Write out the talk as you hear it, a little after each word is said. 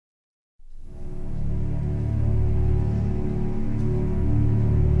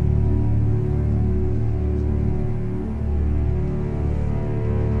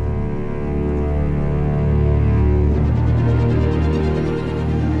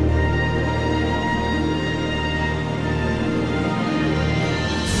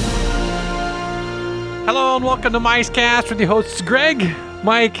Hello and welcome to MiceCast with your hosts Greg,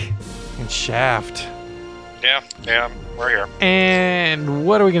 Mike, and Shaft. Yeah, we're here. And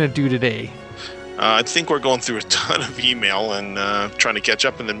what are we going to do today? I think we're going through a ton of email and trying to catch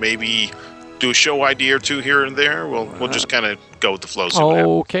up, and then maybe do a show idea or two here and there. We'll just kind of go with the flow.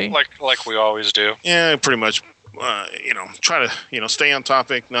 Okay. Like we always do. Yeah, pretty much. Try to stay on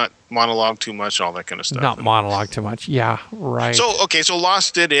topic, not monologue too much, all that kind of stuff. Not monologue too much. Yeah, right. So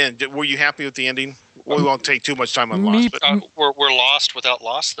Lost did end. Were you happy with the ending? We won't take too much time on Lost. But We're lost without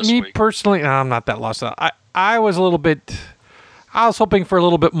Lost this week. Me personally, no, I'm not that lost. I was a little bit. I was hoping for a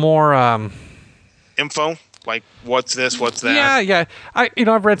little bit more info, like what's this, what's that. Yeah.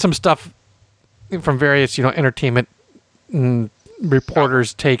 I've read some stuff from various entertainment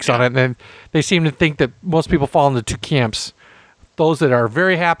reporters' takes on it, and they seem to think that most people fall into two camps: those that are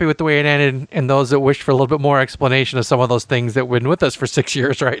very happy with the way it ended, and those that wish for a little bit more explanation of some of those things that went with us for 6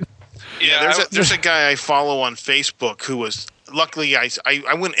 years, right? Yeah, there's a guy I follow on Facebook who was luckily I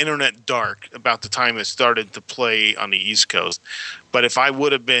went internet dark about the time it started to play on the East Coast. But if I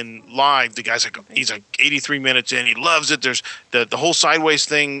would have been live, the guy's he's 83 minutes in, he loves it. There's the whole Sideways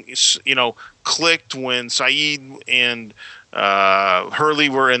thing, clicked when Saeed and Hurley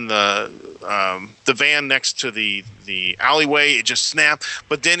were in the van next to the alleyway. It just snapped.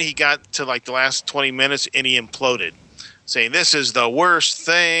 But then he got to like the last 20 minutes and he imploded, saying this is the worst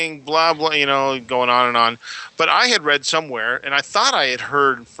thing, blah, blah, going on and on. But I had read somewhere, and I thought I had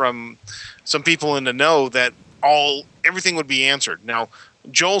heard from some people in the know that everything would be answered. Now,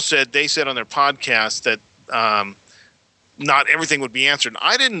 Joel said, they said on their podcast that not everything would be answered.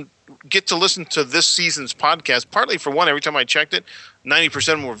 I didn't get to listen to this season's podcast, partly for one, every time I checked it, 90% of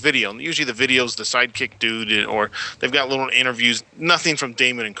them were video. And usually the video's the sidekick dude, or they've got little interviews, nothing from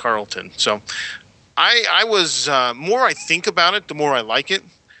Damon and Carlton. So I was more I think about it, the more I like it.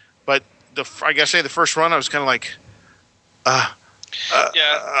 But I gotta say, the first run, I was kind of like,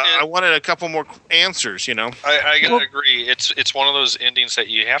 I wanted a couple more answers. I gotta agree. It's one of those endings that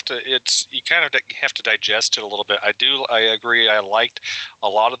you kind of have to digest it a little bit. I agree. I liked a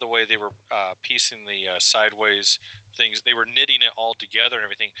lot of the way they were piecing the Sideways things. They were knitting it all together and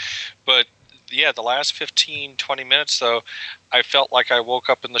everything. But yeah, the last 15, 20 minutes though, I felt like I woke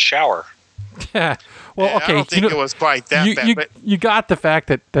up in the shower. Yeah. Well, okay. I don't think it was quite that bad. But you got the fact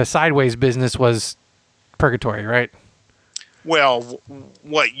that the Sideways business was purgatory, right? Well,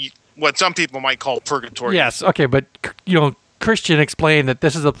 what some people might call purgatory. Yes. Okay, but Christian explained that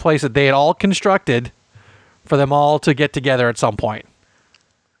this is a place that they had all constructed for them all to get together at some point.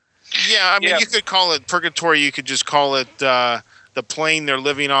 Yeah, I mean, you could call it purgatory. You could just call it the plane they're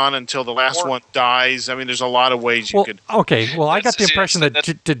living on until the last one dies. I mean, there's a lot of ways you could. Okay. Well, I got the impression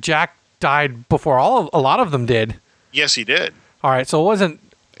that Jack died before a lot of them did. Yes, he did. All right, so it wasn't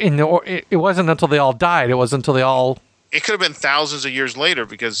until they all died. It was until they all. It could have been thousands of years later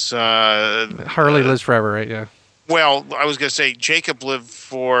because Hurley lives forever, right? Yeah. Well, I was going to say Jacob lived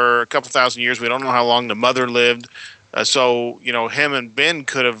for a couple thousand years. We don't know how long the mother lived, so him and Ben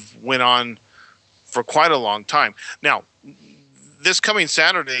could have went on for quite a long time. Now, this coming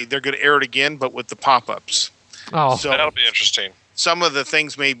Saturday, they're going to air it again, but with the pop-ups. Oh, so that'll be interesting. Some of the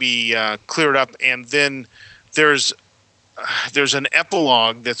things may be cleared up, and then there's an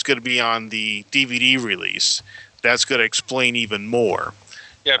epilogue that's going to be on the DVD release that's going to explain even more.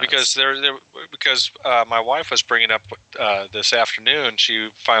 Yeah, because my wife was bringing up this afternoon. She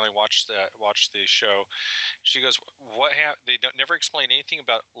finally watched the show. She goes, "What happened? They never explain anything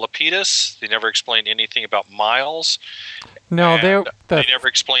about Lapidus. They never explain anything about Miles. No, they never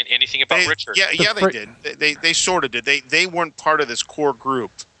explained anything about Richard. Yeah, they did. They sort of did. They weren't part of this core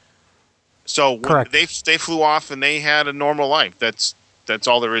group. So they flew off and they had a normal life. That's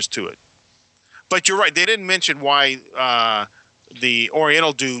all there is to it. But you're right. They didn't mention why the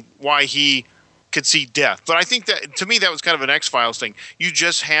Oriental dude, why he could see death. But I think that, to me, that was kind of an X-Files thing. You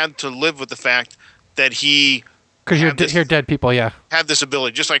just had to live with the fact that he... Because you're dead people, yeah. Had this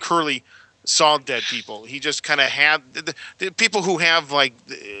ability, just like Hurley saw dead people. He just kind of had... The people who have,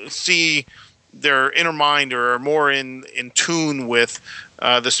 see their inner mind or are more in tune with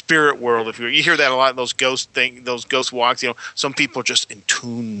the spirit world. If you hear that a lot in those ghost walks, some people are just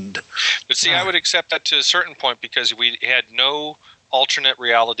entuned. But see, I would accept that to a certain point because we had no alternate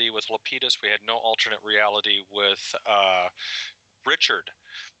reality with Lapidus. We had no alternate reality with Richard.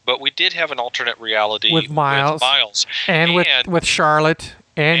 But we did have an alternate reality with Miles and with Charlotte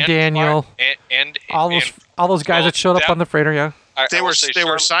and Daniel and all those guys that showed up on the freighter. Yeah. They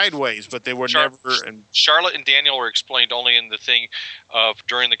were Sideways, but they were never. And Charlotte and Daniel were explained only in the thing of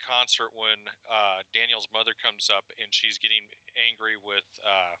during the concert when Daniel's mother comes up and she's getting angry with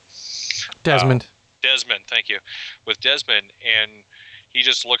Desmond. Desmond, thank you, with Desmond, and he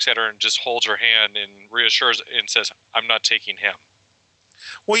just looks at her and just holds her hand and reassures and says, "I'm not taking him."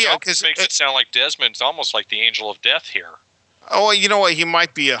 Well, yeah, because it makes it sound like Desmond's almost like the angel of death here. Oh, you know what? He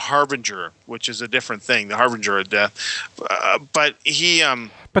might be a harbinger, which is a different thing. The harbinger of death, but he.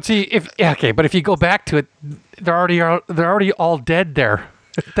 But see, if you go back to it, they're already all dead there.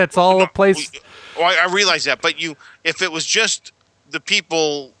 That's all a place. Well, I realize that, but if it was just the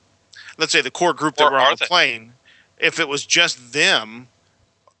people, let's say the core group that were on the plane, if it was just them,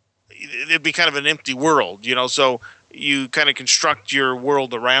 it'd be kind of an empty world, So you kind of construct your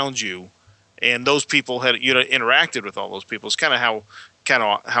world around you. And those people had interacted with all those people. It's kind of how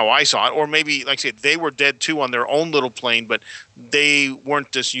I saw it. Or maybe, like I said, they were dead too on their own little plane, but they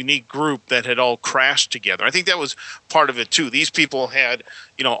weren't this unique group that had all crashed together. I think that was part of it too. These people had,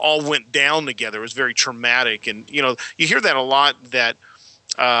 all went down together. It was very traumatic, and you hear that a lot. That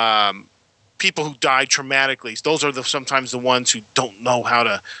people who died traumatically, those are sometimes the ones who don't know how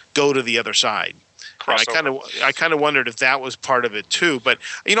to go to the other side. I kind of wondered if that was part of it too, but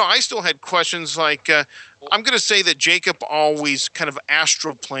I still had questions like I'm going to say that Jacob always kind of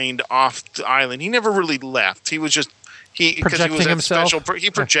astroplaned off the island. He never really left. He was just because he was that special. He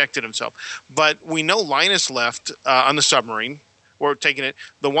projected himself. But we know Linus left on the submarine. Or taking it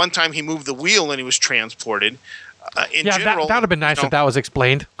the one time he moved the wheel and he was transported. General, that would have been nice if that was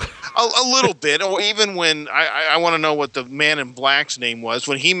explained. A little bit, or even when I want to know what the Man in Black's name was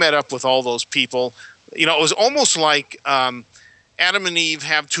when he met up with all those people. It was almost like Adam and Eve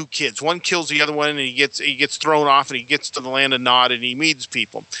have two kids. One kills the other one, and he gets thrown off, and he gets to the land of Nod, and he meets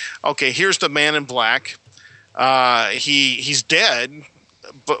people. Okay, here's the Man in Black. He's dead,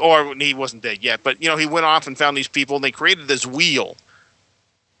 or he wasn't dead yet. But he went off and found these people, and they created this wheel.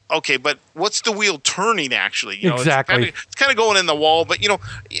 Okay, but what's the wheel turning actually? Exactly. It's kind of going in the wall, but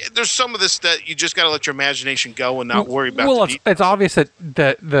there's some of this that you just got to let your imagination go and not worry about. Well, it's obvious that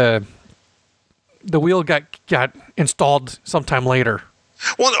the wheel got installed sometime later.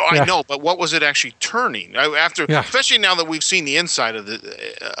 Well, I know, but what was it actually turning after? Especially now that we've seen the inside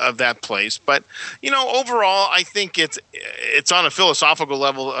of that place. But overall, I think it's on a philosophical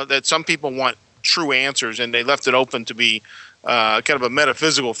level that some people want true answers, and they left it open to be. Kind of a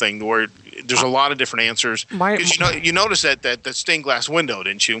metaphysical thing where there's a lot of different answers. Because you noticed that stained glass window,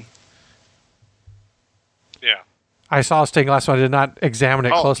 didn't you? Yeah. I saw a stained glass window. I did not examine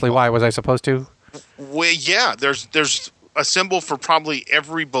it closely. Why was I supposed to? Well, yeah. There's a symbol for probably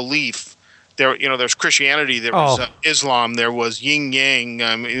every belief. There's Christianity, there was Islam, there was yin yang.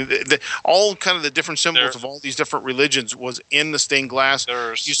 All kind of the different symbols of all these different religions was in the stained glass.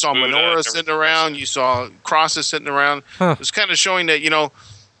 You saw menorahs sitting around. You saw crosses sitting around. It was kind of showing that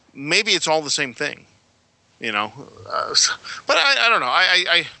maybe it's all the same thing. But I don't know.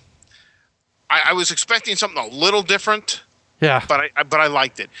 I was expecting something a little different. Yeah. But I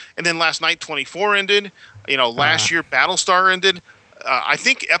liked it. And then last night 24 ended. Last year Battlestar ended. I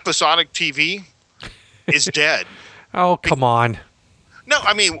think episodic TV is dead. Oh, come on. No,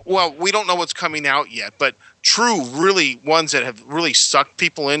 I mean, well, we don't know what's coming out yet, but true, really ones that have really sucked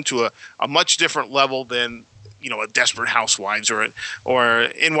people into a much different level than, a Desperate Housewives or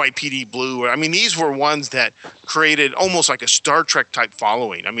NYPD Blue. I mean, these were ones that created almost like a Star Trek type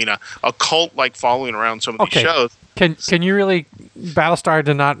following. I mean, a cult-like following around some of these shows. Can you really? Battlestar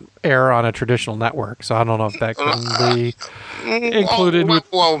did not air on a traditional network, so I don't know if that can be included.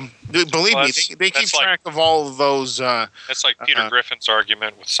 Well, believe me, they keep track of all of those. That's like Peter Griffin's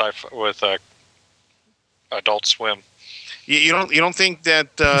argument with Adult Swim. You don't think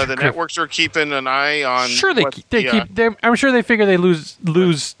that the networks are keeping an eye on? Sure, they keep. I'm sure they figure they lose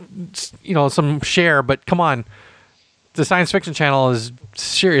some share, but come on. The science fiction channel is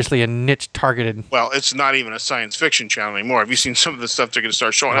seriously a niche targeted. Well, it's not even a science fiction channel anymore. Have you seen some of the stuff they're going to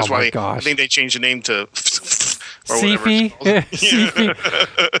start showing? That's why I think they changed the name to Sci-fi.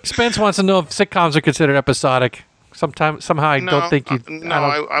 Spence wants to know if sitcoms are considered episodic. Somehow I don't think you.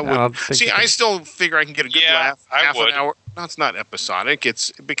 I wouldn't. See, I still figure I can get a good laugh. Half an hour. No, it's not episodic.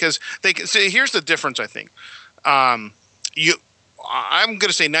 It's because they can see. Here's the difference. I think. I'm going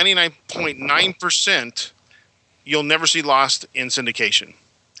to say 99.9%. You'll never see Lost in syndication.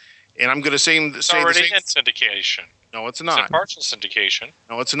 And I'm going to say it's already in syndication. No, it's not. It's in partial syndication.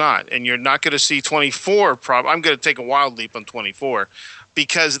 No, it's not. And you're not going to see 24. I'm going to take a wild leap on 24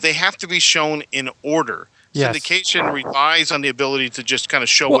 because they have to be shown in order. Yes. Syndication relies on the ability to just kind of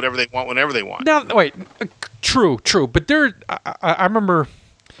show whatever they want whenever they want. Now, wait. True. But I remember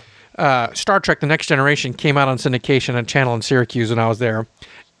Star Trek The Next Generation came out on syndication on a channel in Syracuse when I was there.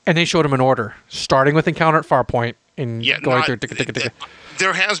 And they showed them in order, starting with Encounter at Farpoint and Yeah, going not- through. Ticka, ticka, ticka.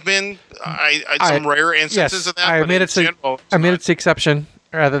 There has been some rare instances Yes, of that. I but admit in it's the general, I admit not. it's the exception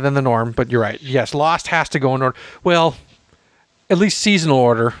rather than the norm. But you're right. Yes, Lost has to go in order. Well, at least seasonal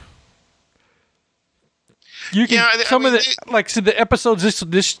order. You can Yeah, some of the episodes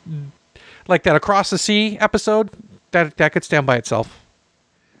this like that Across the Sea episode that could stand by itself.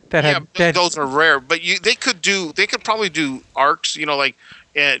 Those are rare, but they could probably do arcs. Like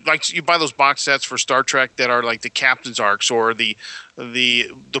you buy those box sets for Star Trek that are like the Captain's arcs or the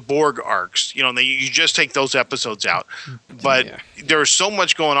Borg arcs. You just take those episodes out. But there's so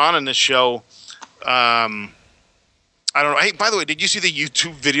much going on in this show. I don't know. Hey, by the way, did you see the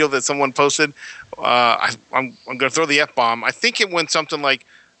YouTube video that someone posted? I'm going to throw the F-bomb. I think it went something like,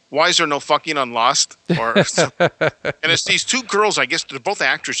 "Why is there no fucking on Lost?" And it's these two girls. I guess they're both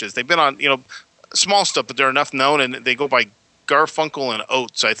actresses. They've been on small stuff, but they're enough known, and they go by Garfunkel and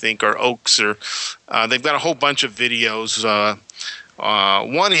Oates, I think, or Oaks, or they've got a whole bunch of videos.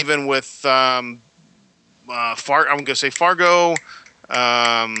 One even with I'm going to say Fargo.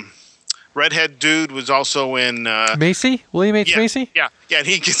 Redhead dude was also in Macy, William H. Macy. Yeah, and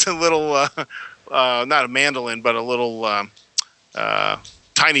he gets a little not a mandolin, but a little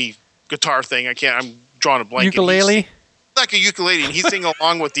tiny guitar thing. I'm drawing a blank. Ukulele. Like a ukulele, and he's singing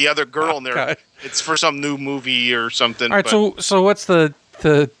along with the other girl in there. God. It's for some new movie or something. All right, so what's the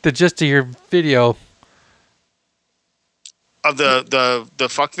gist of your video? Of the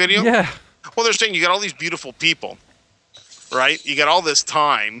fuck video? Yeah. Well, they're saying you got all these beautiful people, right? You got all this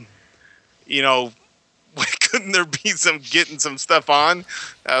time. Couldn't there be getting some stuff on?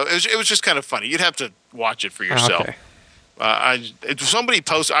 It was just kind of funny. You'd have to watch it for yourself. Okay. If somebody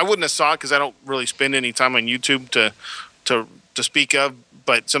posts, I wouldn't have saw it because I don't really spend any time on YouTube to speak of.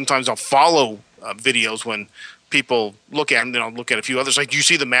 But sometimes I'll follow videos when people look at them. Then I'll look at a few others. Like, you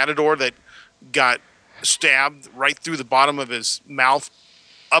see the matador that got stabbed right through the bottom of his mouth,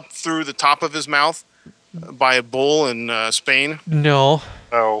 up through the top of his mouth by a bull in Spain? No.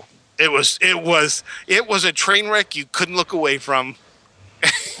 Oh. It was a train wreck you couldn't look away from.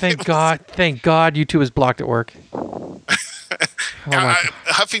 Thank God YouTube is blocked at work.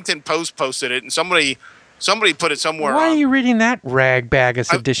 Huffington Post posted it, and somebody put it somewhere. Why are you reading that ragbag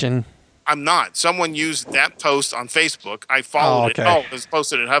edition? I'm not. Someone used that post on Facebook. I followed it. Oh, it was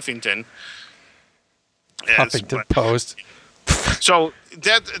posted at Huffington. Huffington Post. So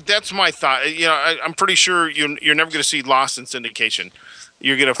that's my thought. I'm pretty sure you're never going to see Lost in syndication.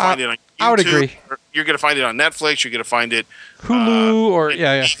 You're going to find it on YouTube. I would agree. You're going to find it on Netflix. You're going to find it Hulu or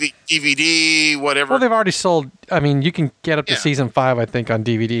DVD, whatever. Well, they've already sold. I mean, you can get up to season 5, I think, on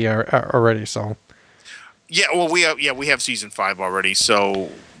DVD already. So. Yeah, well, we have season 5 already.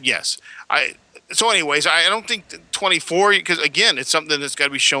 So yes, anyways, I don't think 24, because again, it's something that's got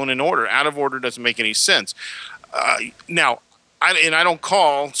to be shown in order. Out of order doesn't make any sense. Now, I don't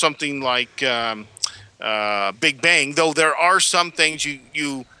call something like Big Bang, though there are some things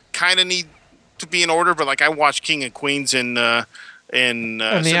you kind of need to be in order. But like, I watch King and Queens in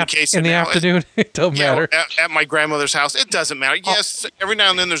syndication in the afternoon. It don't matter. At my grandmother's house, it doesn't matter. Yes, every now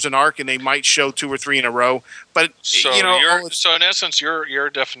and then there's an arc, and they might show 2 or 3 in a row. But so in essence, your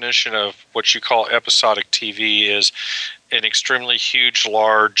definition of what you call episodic TV is an extremely huge,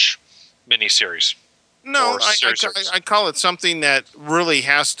 large miniseries. No, I call it something that really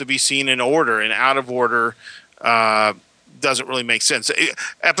has to be seen in order, and out of order doesn't really make sense.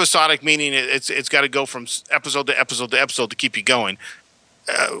 Episodic meaning it's got to go from episode to episode to episode to keep you going.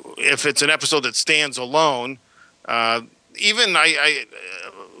 If it's an episode that stands alone, even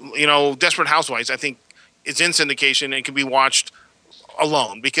Desperate Housewives, I think it's in syndication and can be watched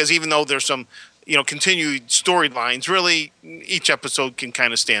alone, because even though there's some continued storylines, really each episode can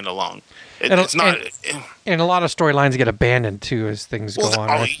kind of stand alone. It's not, and a lot of storylines get abandoned too as things go on.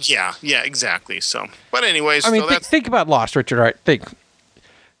 Right? Yeah, exactly. So, but anyways, I mean, think about Lost, Richard. Right? Think,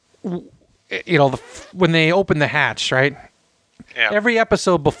 when they open the hatch, right? Yeah. Every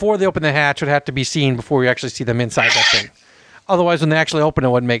episode before they open the hatch would have to be seen before we actually see them inside that thing. Otherwise, when they actually open it,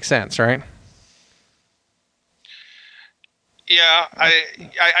 wouldn't make sense, right? Yeah,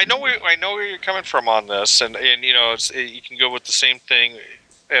 I know where you're coming from on this, and you can go with the same thing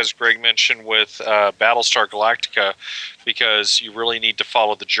as Greg mentioned with Battlestar Galactica, because you really need to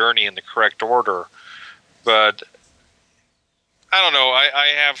follow the journey in the correct order. But I don't know. I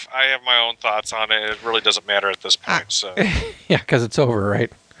have my own thoughts on it. It really doesn't matter at this point. So yeah, because it's over,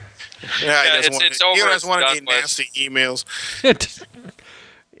 right? Yeah, it's over. You guys want to get nasty emails.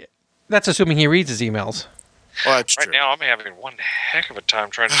 That's assuming he reads his emails. Well, that's right true. now, I'm having one heck of a time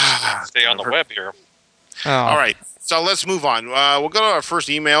trying to stay on the web here. Oh. All right. So let's move on. We'll go to our first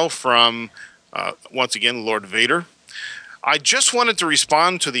email from once again, Lord Vader. I just wanted to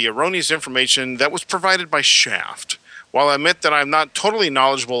respond to the erroneous information that was provided by Shaft. While I admit that I'm not totally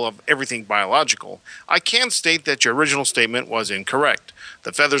knowledgeable of everything biological, I can state that your original statement was incorrect.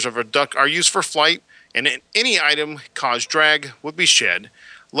 The feathers of a duck are used for flight, and any item caused drag would be shed.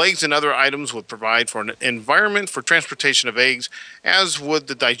 Legs and other items would provide for an environment for transportation of eggs, as would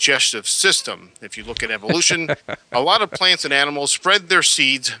the digestive system. If you look at evolution, a lot of plants and animals spread their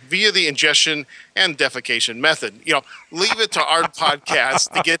seeds via the ingestion and defecation method. Leave it to our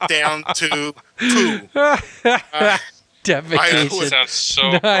podcast to get down to poo. Defecation. Sounds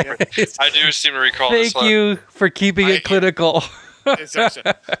so Nice. I do seem to recall this Thank one. you for keeping it clinical.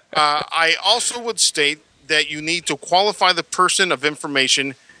 I also would state that you need to qualify the person of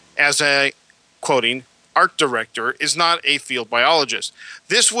information as a, quoting, art director is not a field biologist.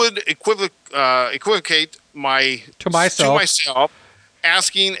 This would equivocate To myself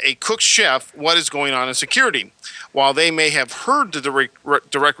asking a cook chef what is going on in security. While they may have heard the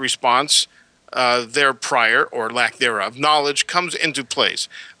direct response, their prior or lack thereof knowledge comes into place.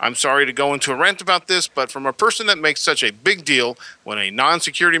 I'm sorry to go into a rant about this, but from a person that makes such a big deal when a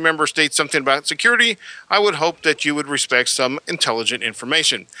non-security member states something about security, I would hope that you would respect some intelligent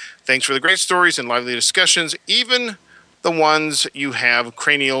information. Thanks for the great stories and lively discussions, even the ones you have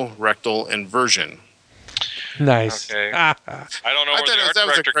cranial rectal inversion. Nice. Okay. I don't know where the art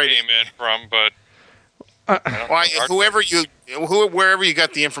director came in from, but wherever you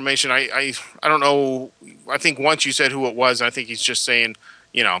got the information, I don't know. I think once you said who it was, I think he's just saying,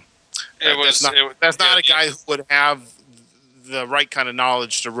 that's not a guy who would have the right kind of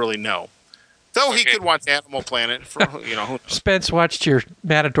knowledge to really know. Though he could watch Animal Planet for, who knows. Spence watched your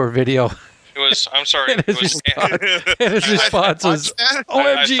Matador video. It was. I'm sorry. And his response was,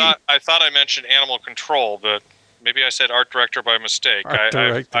 OMG. I thought I mentioned animal control, but maybe I said art director by mistake.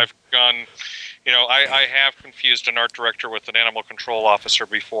 I've gone. I have confused an art director with an animal control officer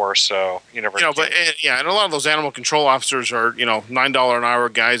before, so you never know. And a lot of those animal control officers are, $9 an hour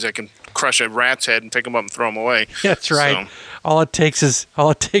guys that can crush a rat's head and pick them up and throw them away. That's right. So. All it takes is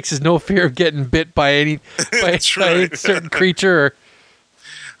no fear of getting bit by any certain creature.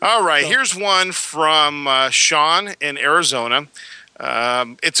 All right, here's one from Sean in Arizona.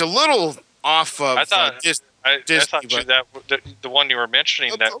 It's a little off of I thought the one you were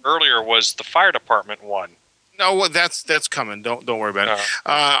mentioning that earlier was the fire department one. No, that's coming. Don't worry about it.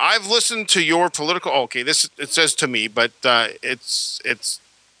 I've listened to your political. Okay, it says to me, but it's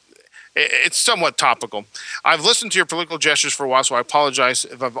somewhat topical. I've listened to your political gestures for a while, so I apologize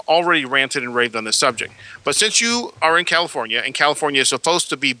if I've already ranted and raved on this subject. But since you are in California, and California is supposed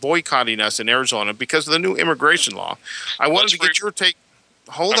to be boycotting us in Arizona because of the new immigration law, I wanted to get your take.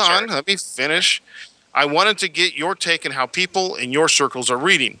 Hold on, let me finish. I wanted to get your take on how people in your circles are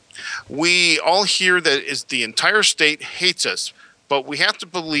reading. We all hear that the entire state hates us, but we have to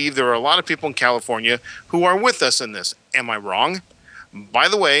believe there are a lot of people in California who are with us in this. Am I wrong? By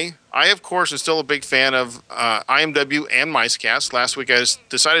the way, I, of course, am still a big fan of IMW and MiceCast. Last week, I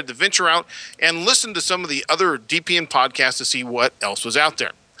decided to venture out and listen to some of the other DPN podcasts to see what else was out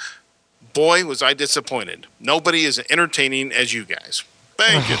there. Boy, was I disappointed. Nobody is entertaining as you guys.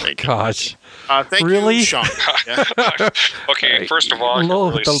 Thank you. Gosh. Thank you, Sean. Okay, first of all, I'm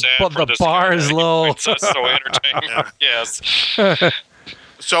really sad for the bar is low. It's so entertaining. Yes.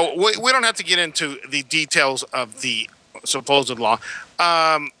 So we don't have to get into the details of the supposed law.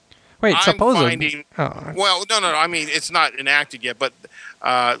 Wait, supposed? Well, no. I mean, it's not enacted yet, but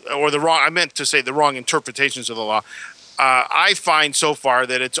I meant to say the wrong interpretations of the law. I find so far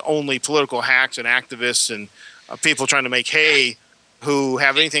that it's only political hacks and activists and people trying to make hay who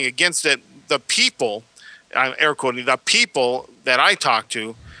have anything against it. The people, I'm air quoting, the people that I talk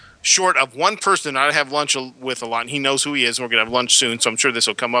to, short of one person I have lunch with a lot, and he knows who he is, and we're going to have lunch soon, so I'm sure this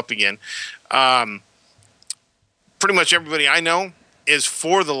will come up again. Pretty much everybody I know is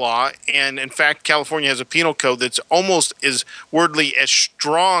for the law, and in fact, California has a penal code that's almost as wordly as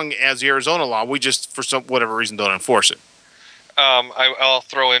strong as the Arizona law. We just, for whatever reason, don't enforce it. I'll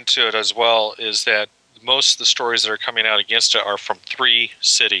throw into it as well is that most of the stories that are coming out against it are from 3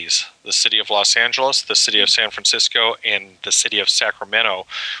 cities: the city of Los Angeles, the city of San Francisco, and the city of Sacramento,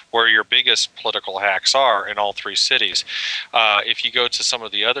 where your biggest political hacks are in all 3 cities. If you go to some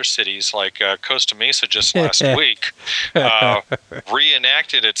of the other cities, like Costa Mesa just last week,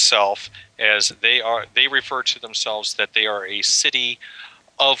 reenacted itself as they refer to themselves that they are a city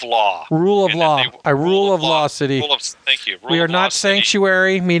of law. Rule of law. A rule of law city. Thank you. We are not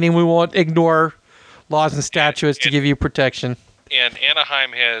sanctuary, meaning we won't ignore laws and statutes to give you protection. And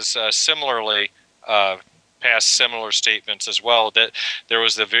Anaheim has similarly past similar statements as well. That there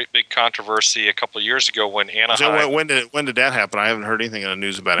was the big controversy a couple of years ago when Anaheim. So when did that happen? I haven't heard anything in the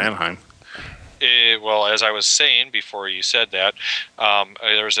news about Anaheim. Well, as I was saying before you said that,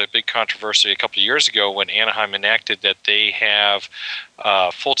 there was a big controversy a couple of years ago when Anaheim enacted that they have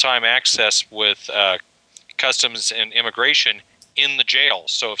full-time access with customs and immigration in the jail.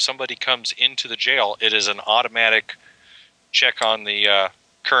 So if somebody comes into the jail, it is an automatic check on the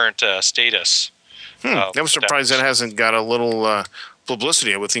current status. I'm surprised that hasn't got a little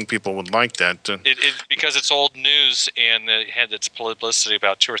publicity. I would think people would like that. Because it's old news and it had its publicity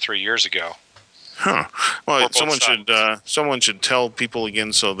about 2 or 3 years ago. Huh. Well, someone should tell people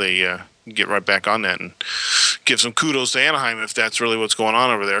again so they get right back on that and give some kudos to Anaheim if that's really what's going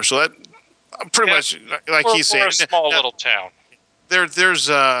on over there. So that pretty much like he's saying, we're a small little town. There's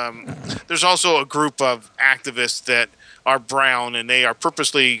also a group of activists that are brown and they are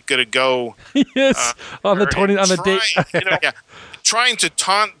purposely going to go on the date, trying to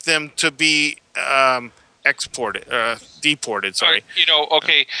taunt them to be deported. Sorry.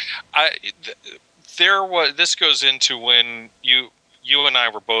 This goes into when you and I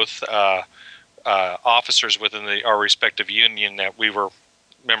were both officers within our respective union that we were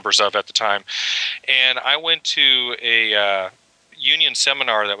members of at the time, and I went to a union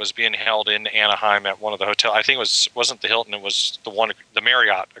seminar that was being held in Anaheim at one of the hotels. I think wasn't the Hilton, it was the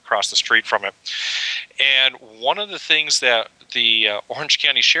Marriott across the street from it. And one of the things that the Orange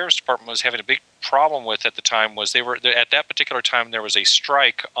County Sheriff's Department was having a big problem with at the time was at that particular time there was a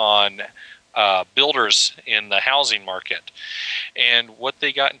strike on builders in the housing market. And what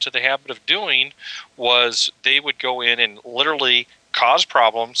they got into the habit of doing was they would go in and literally cause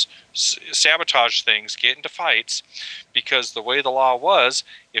problems, sabotage things, get into fights, because the way the law was,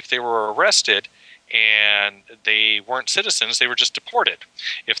 if they were arrested and they weren't citizens, they were just deported.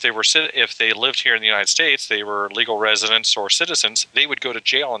 If they lived here in the United States, they were legal residents or citizens, they would go to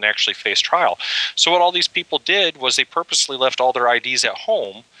jail and actually face trial. So what all these people did was they purposely left all their IDs at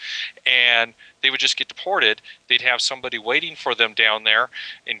home, and they would just get deported. They'd have somebody waiting for them down there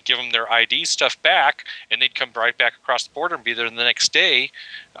and give them their ID stuff back, and they'd come right back across the border and be there the next day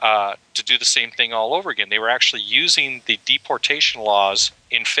to do the same thing all over again. They were actually using the deportation laws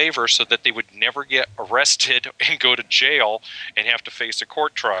in favor so that they would never get arrested and go to jail and have to face a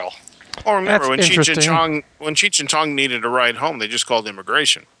court trial. Oh, remember when Cheech and Chong needed a ride home, they just called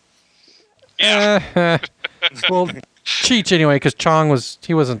immigration. Yeah. Well, Cheech anyway, because Chong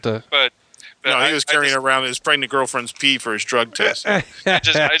wasn't the. But no, he was carrying around his pregnant girlfriend's pee for his drug test. I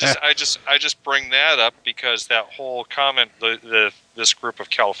just bring that up because that whole comment, this group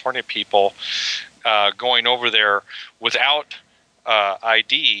of California people going over there without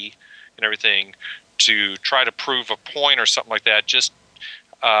ID and everything to try to prove a point or something like that, just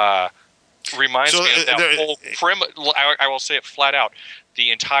reminds me of that whole criminal. I will say it flat out: the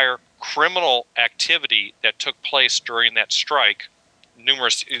entire criminal activity that took place during that strike.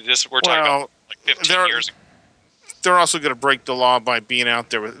 We're talking about like 15 years ago. They're also going to break the law by being out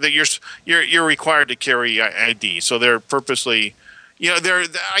there. You're required to carry ID, so they're purposely,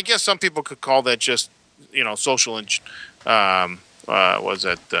 I guess some people could call that just, social when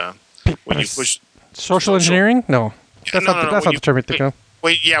you push social engineering? No, that's not the term you think of.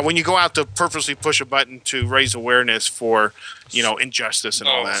 When you go out to purposely push a button to raise awareness for, injustice and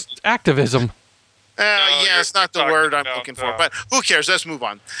all that. Activism. It's not the word I'm looking for, but who cares? Let's move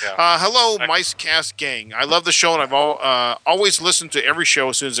on. Yeah. Hello, Micecast gang. I love the show, and I've always listened to every show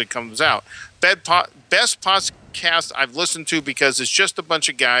as soon as it comes out. Best podcast I've listened to because it's just a bunch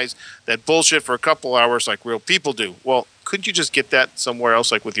of guys that bullshit for a couple hours like real people do. Well, could you just get that somewhere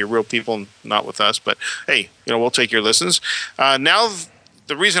else, like with your real people and not with us? But hey, we'll take your listens. Now,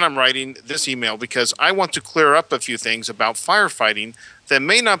 the reason I'm writing this email because I want to clear up a few things about firefighting that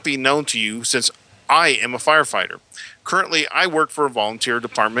may not be known to you since I am a firefighter. Currently, I work for a volunteer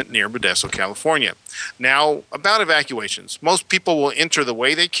department near Modesto, California. Now, about evacuations. Most people will enter the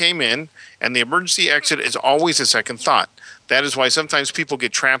way they came in, and the emergency exit is always a second thought. That is why sometimes people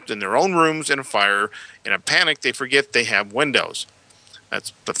get trapped in their own rooms in a fire. In a panic, they forget they have windows.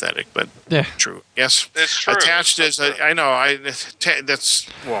 That's pathetic, but true. Yes, it's true. Attached is, I know, that's,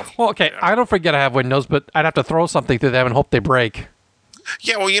 well. Well, okay, I don't forget I have windows, but I'd have to throw something through them and hope they break.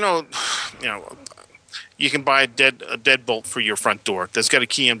 Yeah, well, you can buy a deadbolt for your front door that's got a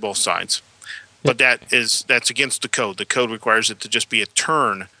key on both sides, but that's against the code. The code requires it to just be a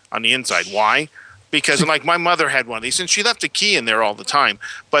turn on the inside. Why? Because like my mother had one of these, and she left the key in there all the time.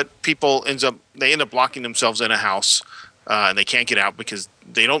 But people end up blocking themselves in a house, and they can't get out because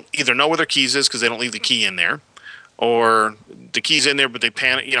they don't either know where their keys is because they don't leave the key in there, or the key's in there, but they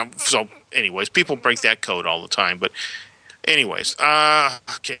panic. So anyways, people break that code all the time. But anyways,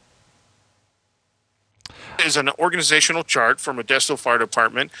 okay. Is an organizational chart from Modesto Fire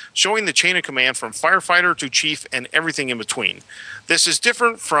Department showing the chain of command from firefighter to chief and everything in between. This is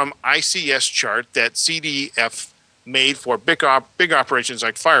different from ICS chart that CDF made for big operations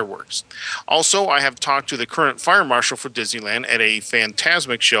like fireworks. Also, I have talked to the current fire marshal for Disneyland at a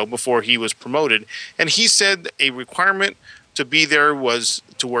Fantasmic show before he was promoted, and he said a requirement to be there was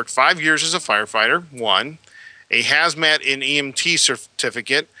to work 5 years as a firefighter, 1, a hazmat and EMT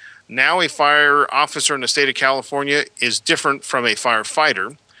certificate. Now a fire officer in the state of California is different from a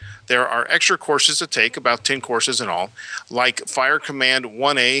firefighter. There are extra courses to take, about 10 courses in all, like Fire Command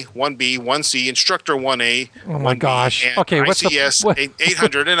 1A, 1B, 1C, Instructor 1A, oh my 1B, gosh. and Okay, what's ICS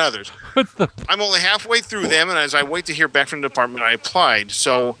 800 and others. What's the I'm only halfway through them, and as I wait to hear back from the department, I applied.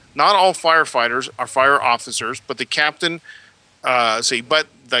 So not all firefighters are fire officers, but the captain,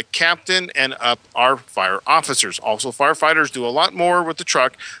 the captain and up are fire officers. Also, firefighters do a lot more with the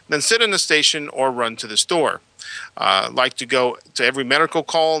truck than sit in the station or run to the store. Like to go to every medical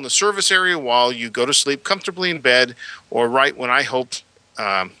call in the service area while you go to sleep comfortably in bed, or right when I hope,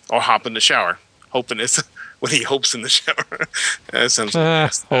 or hop in the shower. Hoping is when he hopes in the shower. That sounds I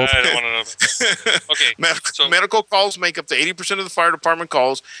don't want to know. Okay. Medical calls make up to 80% of the fire department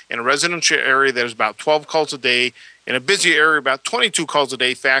calls in a residential area. There's about 12 calls a day. In a busy area, about 22 calls a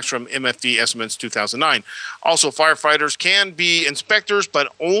day, facts from MFD estimates 2009. Also, firefighters can be inspectors,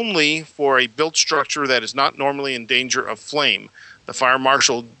 but only for a built structure that is not normally in danger of flame. The fire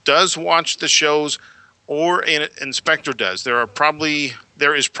marshal does watch the shows, or an inspector does. There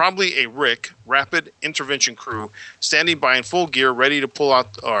is probably a RIC, Rapid Intervention Crew, standing by in full gear, ready to pull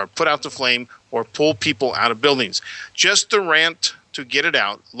out or put out the flame or pull people out of buildings. Just the rant to get it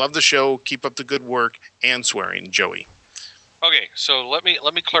out. Love the show. Keep up the good work. And swearing, Joey. Okay, so let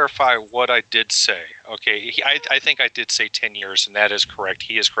me clarify what I did say. Okay, I think I did say 10 years, and that is correct.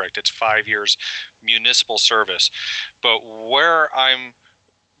 He is correct. It's 5 years municipal service. But where I'm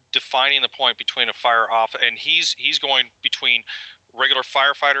defining the point between a fire off, and he's going between regular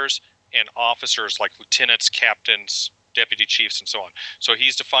firefighters and officers like lieutenants, captains, deputy chiefs, and so on. So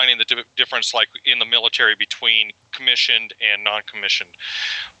he's defining the difference, like in the military, between commissioned and non-commissioned.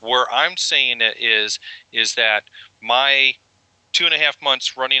 Where I'm saying it is that my 2.5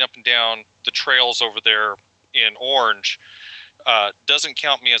 months running up and down the trails over there in Orange doesn't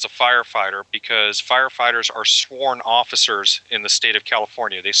count me as a firefighter, because firefighters are sworn officers in the state of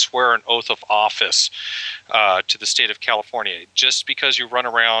California. They swear an oath of office to the state of California. Just because you run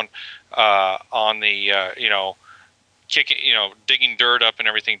around on the digging dirt up and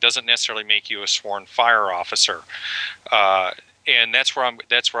everything doesn't necessarily make you a sworn fire officer. And that's where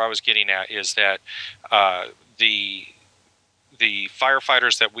I was getting at, is that the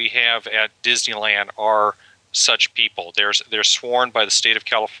firefighters that we have at Disneyland are such people. They're sworn by the state of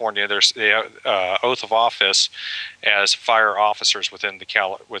California. There's the oath of office as fire officers within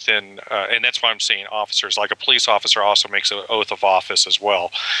and that's why I'm saying officers. Like a police officer also makes an oath of office as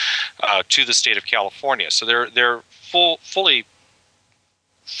well to the state of California. So they're fully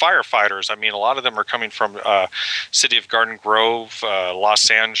firefighters. I mean, a lot of them are coming from city of Garden Grove,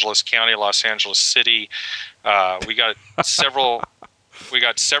 Los Angeles County, Los Angeles City. We got several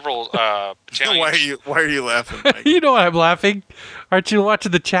battalions. Why are you laughing, Mike? You know why I'm laughing? Aren't you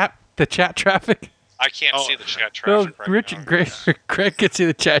watching the chat traffic? I can't see the chat traffic Greg can see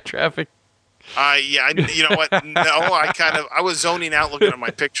the chat traffic. Yeah, you know what? No, I was zoning out looking at my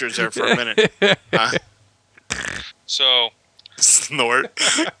pictures there for a minute. So snort.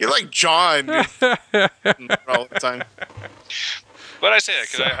 You're like John dude. All the time. But I say that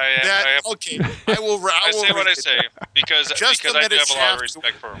because I have. Okay, I will say what I say because I do have a lot of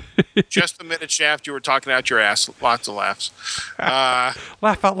respect for him. Just a minute, Shaft. You were talking out your ass. Lots of laughs.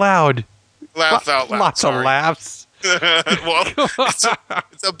 Laugh out loud. Laugh out loud. Lots of laughs. Well,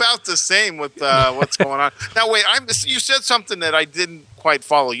 it's about the same with what's going on. Now, wait. You said something that I didn't quite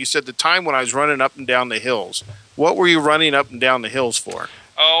follow. You said the time when I was running up and down the hills. What were you running up and down the hills for?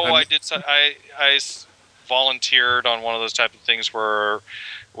 Oh, I did. I volunteered on one of those type of things where,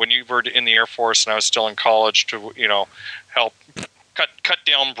 when you were in the Air Force and I was still in college, to help cut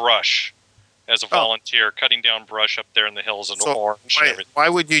down brush as a volunteer, cutting down brush up there in the hills in Orange. Why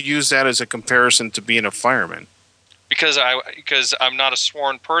would you use that as a comparison to being a fireman? Because I'm not a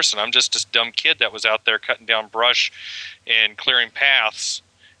sworn person. I'm just a dumb kid that was out there cutting down brush and clearing paths,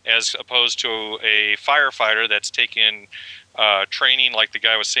 as opposed to a firefighter that's taken training, like the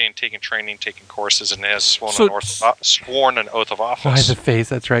guy was saying, taking courses, and has sworn an oath of office. By the face,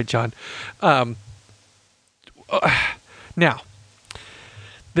 that's right, John. Now,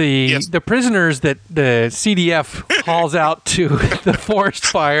 the prisoners that the CDF hauls out to the forest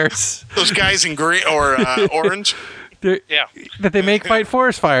fires. Those guys in green or orange. That they make fight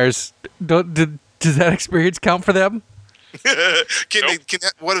forest fires. Does that experience count for them?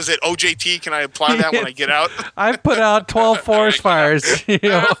 What is it? OJT? Can I apply that when I get out? I've put out 12 forest fires. You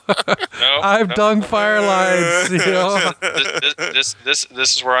know, I've dung fire lines. You know, this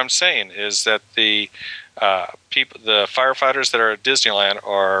is where I'm saying is that the firefighters that are at Disneyland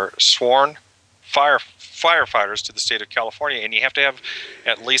are sworn firefighters to the state of California, and you have to have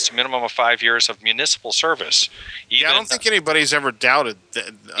at least a minimum of 5 years of municipal service. I don't think anybody's ever doubted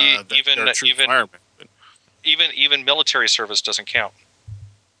that they're a true fireman. Even military service doesn't count.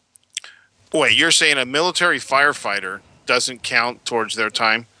 Wait, you're saying a military firefighter doesn't count towards their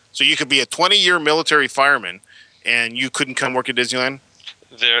time? So you could be a 20-year military fireman and you couldn't come work at Disneyland?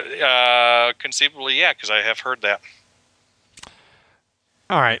 Conceivably, yeah, because I have heard that.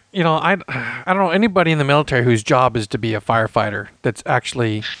 All right. You know, I don't know anybody in the military whose job is to be a firefighter that's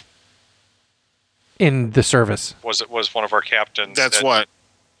actually in the service. Was one of our captains. That's what?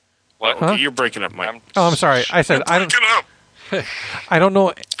 What? Huh? You're breaking up, Mike. I'm sorry. I said I don't. I don't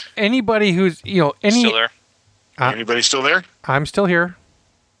know anybody who's still there. Anybody still there? I'm still here.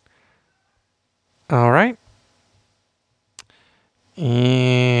 All right.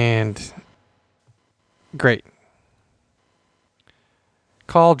 And great.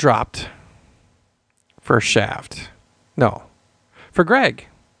 Call dropped for Shaft. No, for Greg.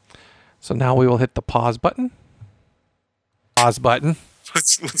 So now we will hit the pause button. Pause button.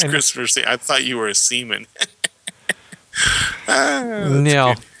 What's Christopher saying? I thought you were a seaman.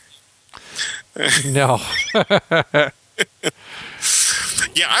 No. No.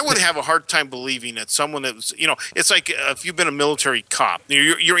 Yeah, I would have a hard time believing that someone that was, it's like if you've been a military cop,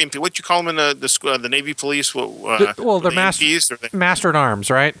 you're MP. What you call them in the Navy police? They're master at arms,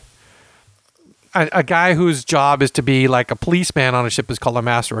 right? A guy whose job is to be like a policeman on a ship is called a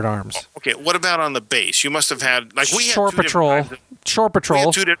master at arms. Okay, what about on the base? You must have had shore patrol. Shore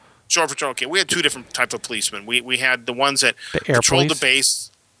patrol. Shore patrol. Okay, we had two different type of policemen. We had the ones that police. patrolled the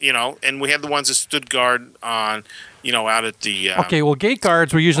base, and we had the ones that stood guard on, out at the. Okay, well, gate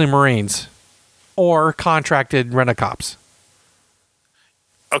guards were usually Marines or contracted rent-a-cops.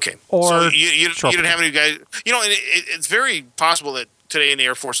 Okay, or so you didn't have any guys. It's very possible that today in the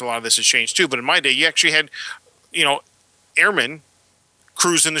Air Force a lot of this has changed too. But in my day, you actually had, airmen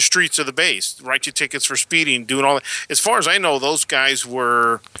cruising the streets of the base, write you tickets for speeding, doing all that. As far as I know, those guys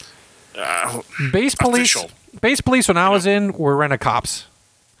were base police. Official. Base police when I was in were rent-a-cops.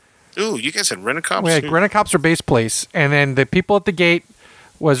 Ooh, you guys had rent-a-cops? We had rent-a-cops or base police, and then the people at the gate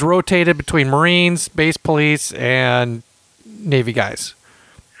was rotated between Marines, base police, and Navy guys.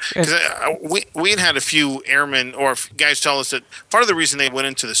 We had a few airmen or guys tell us that part of the reason they went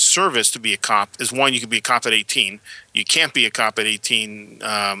into the service to be a cop is, one, you could be a cop at 18. You can't be a cop at 18,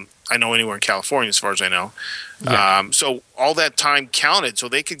 I know, anywhere in California as far as I know. Yeah. So all that time counted, so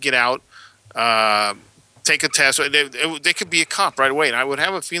they could get out, take a test. They could be a cop right away. And I would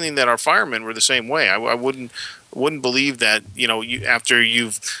have a feeling that our firemen were the same way. I wouldn't believe that, after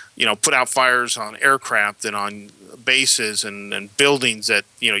you've, put out fires on aircraft and on bases and buildings that,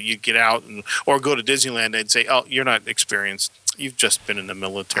 you get out or go to Disneyland and say, oh, you're not experienced. You've just been in the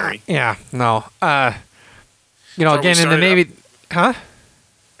military. Yeah, no. Again, in the Navy. Huh?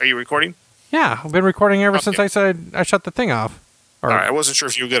 Are you recording? Yeah, I've been recording ever since I said I shut the thing off. All right, I wasn't sure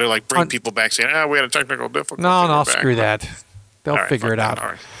if you were going to bring people back saying, we had a technical difficulty. No, screw that. They'll figure it out.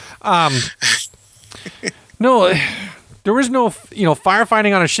 All right. No, there was no,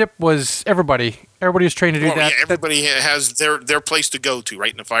 firefighting on a ship was everybody. Everybody was trained to do that. Yeah, everybody has their place to go to, right,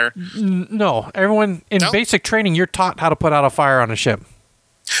 in the fire? No, everyone in basic training, you're taught how to put out a fire on a ship.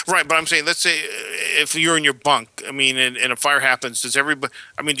 Right, but I'm saying, let's say if you're in your bunk, and a fire happens, does everybody?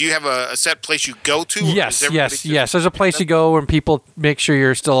 Do you have a set place you go to? Yes. There's a place you go where people make sure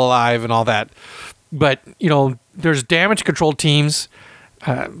you're still alive and all that. But there's damage control teams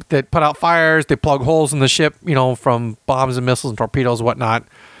that put out fires. They plug holes in the ship, from bombs and missiles and torpedoes and whatnot.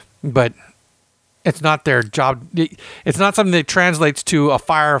 But it's not their job. It's not something that translates to a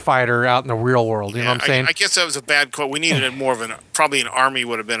firefighter out in the real world. You know what I'm saying? I guess that was a bad quote. We needed more of probably an Army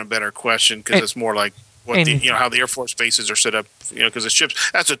would have been a better question, because it's more like how the Air Force bases are set up. Because the ships,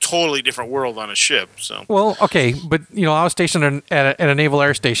 that's a totally different world on a ship. So well, okay, but I was stationed at a naval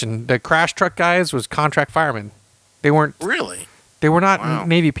air station. The crash truck guys was contract firemen. They weren't really. They were not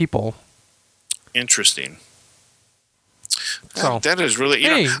Navy people. Interesting. So that is really.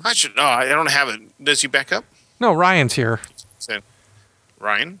 I should. No, I don't have it. Does he back up? No, Ryan's here.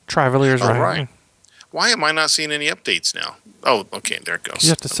 Ryan. Trivalier's Ryan. Why am I not seeing any updates now? Oh, okay, there it goes. You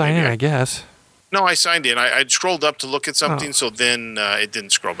have to sign in, I guess. No, I signed in. I scrolled up to look at something, so then it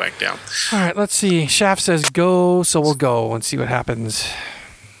didn't scroll back down. All right, let's see. Shaft says go, so we'll go and see what happens.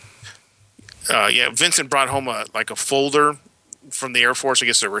 Yeah, Vincent brought home a folder from the Air Force. I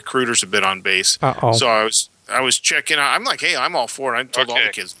guess the recruiters have been on base. Uh-oh. So I was checking out. I'm like, hey, I'm all for it. I told all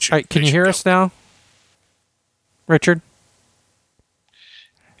the kids. All right, can you hear us now, Richard?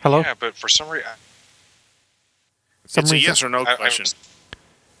 Hello? Yeah, but for some reason... It's a yes or no question.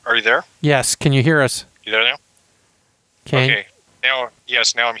 Are you there? Yes, can you hear us? You there now? Okay. Now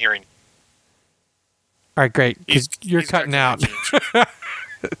I'm hearing. All right, great. 'Cause you're cutting out.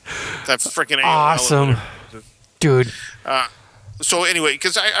 That freaking awesome. Dude. So anyway,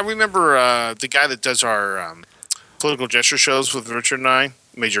 because I remember the guy that does our political gesture shows with Richard and I,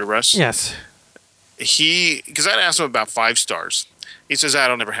 Major Russ. Yes. Because I'd asked him about 5 stars. He says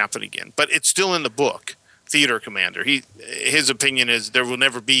that'll never happen again. But it's still in the book. Theater commander. His opinion is there will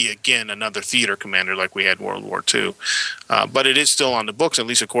never be again another theater commander like we had in World War II. But it is still on the books, at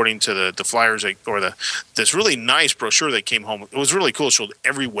least according to the flyers this really nice brochure that came home. It was really cool. It showed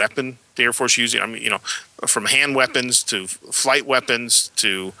every weapon the Air Force using. I mean, from hand weapons to flight weapons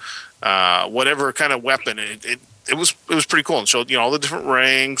to whatever kind of weapon. It was pretty cool, and showed all the different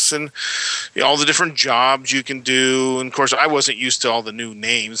ranks and all the different jobs you can do. And of course, I wasn't used to all the new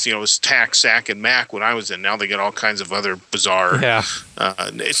names. It was TAC, SAC, and MAC when I was in. Now they got all kinds of other bizarre. Yeah.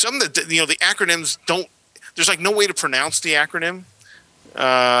 Some that the acronyms don't. There's like no way to pronounce the acronym.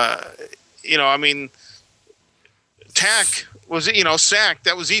 I mean, TAC was SAC.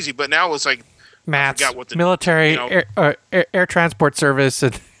 That was easy, but now it was like MATS, military air transport service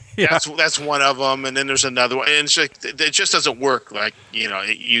and. Yeah. That's one of them, and then there's another one, and it's like, it just doesn't work like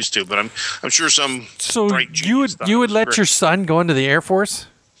it used to. But I'm sure some. So you would let your son go into the Air Force?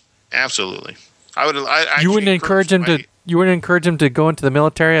 Absolutely, I would. You wouldn't encourage him to. You wouldn't encourage him to go into the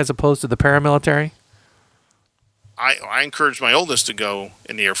military as opposed to the paramilitary. I encouraged my oldest to go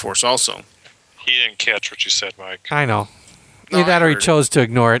in the Air Force also. He didn't catch what you said, Mike. I know. Either that or he chose to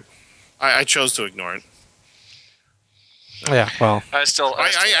ignore it. I chose to ignore it. Yeah, well, I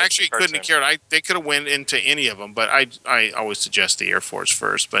actually couldn't have cared. They could have went into any of them, but I always suggest the Air Force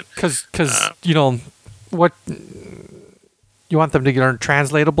first. But because what you want them to learn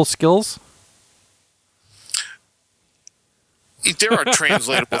translatable skills. There are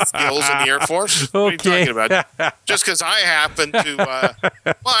translatable skills in the Air Force. What are you talking about? Just because I happen to,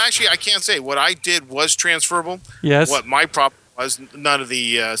 well, actually, I can't say what I did was transferable. Yes. What my problem was, none of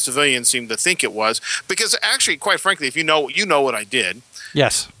the civilians seemed to think it was, because actually, quite frankly, if you know what I did.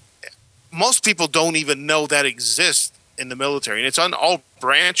 Yes. Most people don't even know that exists in the military, and it's on all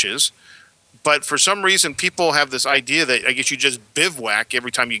branches. But for some reason, people have this idea that I guess you just bivouac every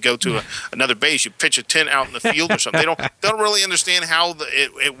time you go to another base. You pitch a tent out in the field or something. They don't really understand how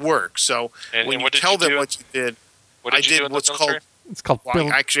it works. So when you tell them what you did, I did what's called. It's called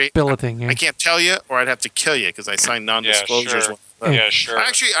billeting. Yeah. I can't tell you, or I'd have to kill you because I signed non-disclosures. Yeah, sure.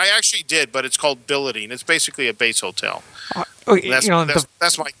 I actually did, but it's called billeting. It's basically a base hotel. That's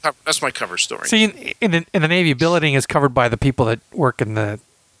my cover story. See, in the Navy, billeting is covered by the people that work in the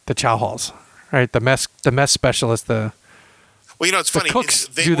chow halls. Right, the mess specialist. It's funny. Cooks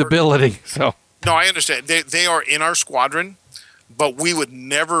do the billeting. So no, I understand. They are in our squadron, but we would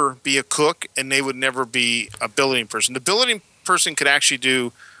never be a cook, and they would never be a billeting person. The billeting person could actually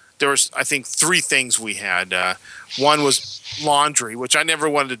do. There was, I think, 3 things we had. One was laundry, which I never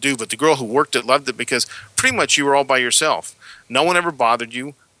wanted to do, but the girl who worked it loved it because pretty much you were all by yourself. No one ever bothered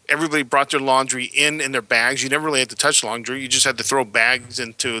you. Everybody brought their laundry in their bags. You never really had to touch laundry. You just had to throw bags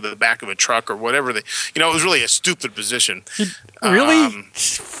into the back of a truck or whatever. It was really a stupid position. Really?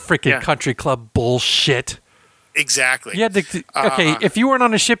 Freaking country club bullshit. Exactly. You had to, if you weren't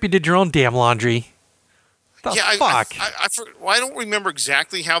on a ship, you did your own damn laundry. Fuck? I don't remember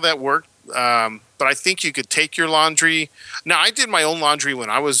exactly how that worked, but I think you could take your laundry. Now, I did my own laundry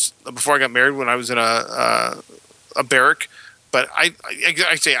before I got married, when I was in a barrack. But I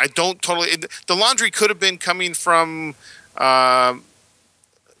say I don't totally. The laundry could have been coming from the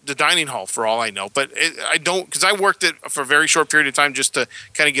dining hall, for all I know. But I don't, because I worked it for a very short period of time just to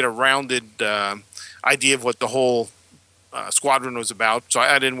kind of get a rounded idea of what the whole squadron was about. So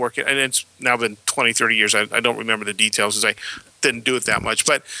I didn't work it, and it's now been 20, 30 years. I don't remember the details because I didn't do it that much.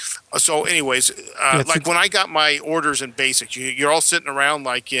 But so anyways, like when I got my orders in basic, you're all sitting around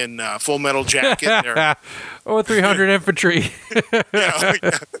like in Full Metal Jacket. 300 infantry.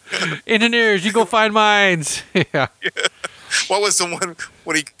 Engineers, you go find mines. Yeah. What was the one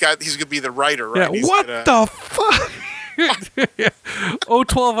when he's going to be the writer, right? Yeah. What the fuck? Oh,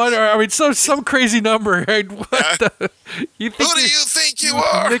 1,200. I mean, some crazy number. Right? What the? You think Who do you think you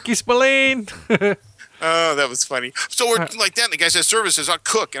are? Nikki Spillane? Oh, that was funny. So we're like that. And the guy says services are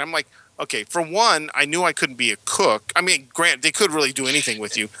cook, and I'm like, okay. For one, I knew I couldn't be a cook. I mean, grant they could really do anything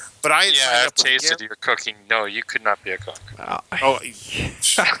with you, but I had signed I've up with tasted your cooking. No, you could not be a cook. Oh, yeah,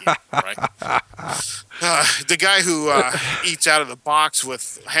 right. The guy who eats out of the box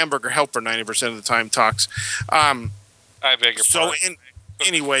with Hamburger Helper 90% of the time talks. I beg your pardon.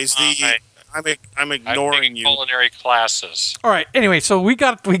 Anyways, I'm I'm ignoring taking you. culinary classes. All right. Anyway, so we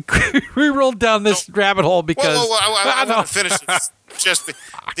rolled down this rabbit hole because I want to finish this. Just the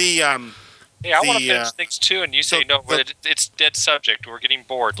Hey, I want to finish things too, and you say no. But it's dead subject. We're getting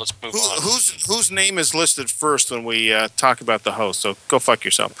bored. Let's move on. Whose name is listed first when we talk about the host? So go fuck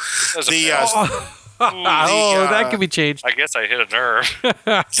yourself. That can be changed. I guess I hit a nerve.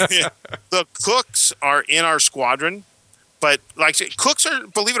 The cooks are in our squadron, but like I say, cooks are,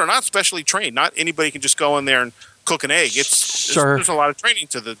 believe it or not, specially trained. Not anybody can just go in there and cook an egg. There's a lot of training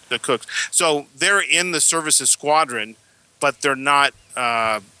to the cooks. So they're in the services squadron, but they're not.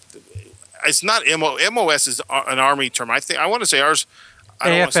 It's not MOS is an Army term. I want to say ours.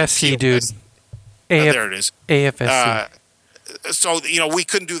 AFSC, dude. There it is. AFSC. So we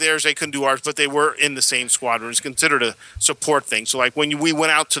couldn't do theirs, they couldn't do ours, but they were in the same squadron. It's considered a support thing. So like when we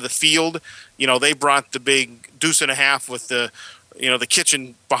went out to the field, they brought the big deuce and a half with the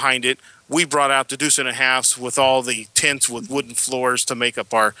kitchen behind it. We brought out the deuce and a halves with all the tents with wooden floors to make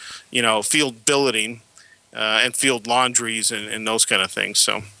up our field billeting and field laundries and those kind of things.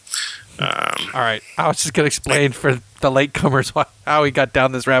 So. All right. I was just going to explain for the latecomers how we got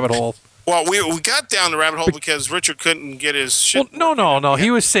down this rabbit hole. Well, we got down the rabbit hole because Richard couldn't get his shit. Well, no.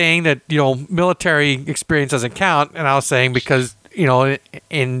 He was saying that, military experience doesn't count. And I was saying because,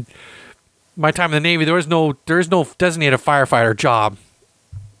 in my time in the Navy, there is no designated firefighter job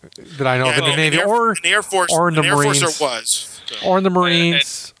that I know of in the Navy or in the Air Force. Or in the Marines. Air Force there was. So. Or in the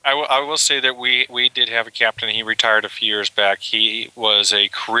Marines. I will say that we did have a captain. He retired a few years back. He was a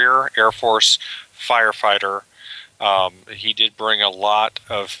career Air Force firefighter. He did bring a lot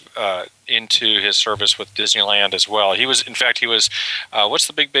of into his service with Disneyland as well. He was what's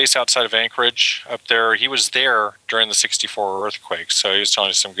the big base outside of Anchorage up there? He was there during the '64 earthquake, so he was telling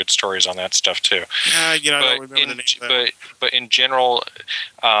us some good stories on that stuff too. I don't remember the name. But in general.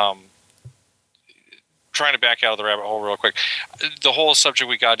 Trying to back out of the rabbit hole real quick. The whole subject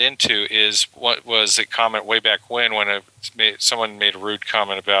we got into is what was a comment way back when someone made a rude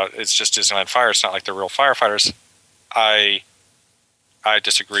comment about it's just Disneyland Fire. It's not like they're real firefighters. I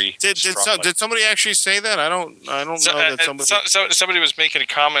disagree. Did somebody actually say that? I don't know that somebody. Somebody was making a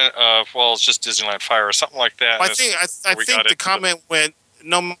comment of it's just Disneyland Fire or something like that. I think the comment went,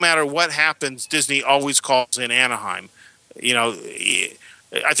 no matter what happens, Disney always calls in Anaheim.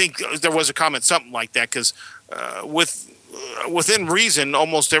 I think there was a comment, something like that, because within reason,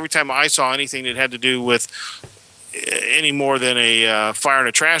 almost every time I saw anything that had to do with any more than a fire in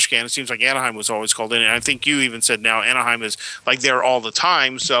a trash can, it seems like Anaheim was always called in. And I think you even said now Anaheim is like there all the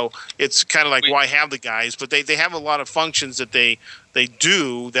time, so it's kind of like why have the guys? But they have a lot of functions that they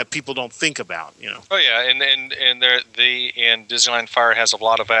do that people don't think about. Oh yeah, and Disneyland Fire has a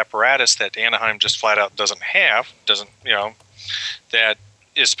lot of apparatus that Anaheim just flat out doesn't that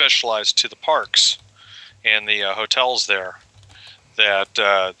is specialized to the parks and the hotels there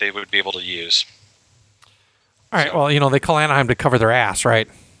that they would be able to use. All right. Well, they call Anaheim to cover their ass, right?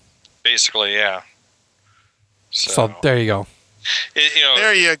 Basically, yeah. So there you go.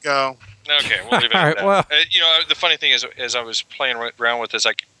 There you go. Okay, we'll leave it at that. Well, the funny thing is, as I was playing around with this,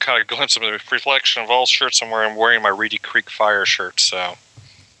 I kind of glimpsed some of the reflection of all shirts I'm wearing. I'm wearing my Reedy Creek Fire shirt, so.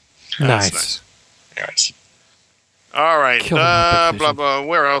 Nice. Anyways. All right. Blah, blah.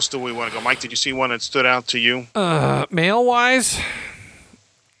 Where else do we want to go? Mike, did you see one that stood out to you? Mail-wise?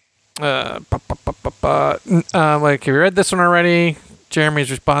 Have you read this one already?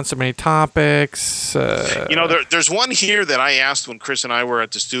 Jeremy's response to many topics. There's one here that I asked when Chris and I were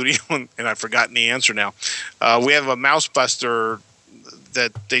at the studio, and I've forgotten the answer now. We have a mouse buster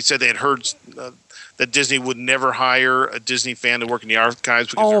that they said they had heard that Disney would never hire a Disney fan to work in the archives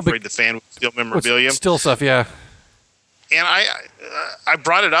because they're afraid the fan would steal memorabilia. Still stuff, yeah. And I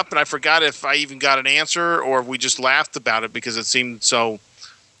brought it up, and I forgot if I even got an answer or if we just laughed about it because it seemed so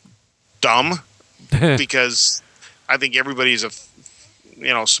dumb. Because I think everybody's a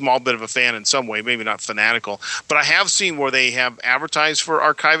small bit of a fan in some way, maybe not fanatical. But I have seen where they have advertised for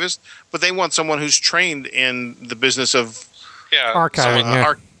archivists, but they want someone who's trained in the business of archiving.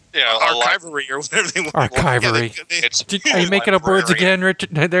 Archivery or whatever they want. Archivery. Are you making up words again,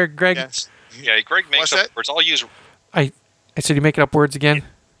 Richard? There, Greg? Yes. Yeah, Greg makes up words. I'll use I said you making up words again.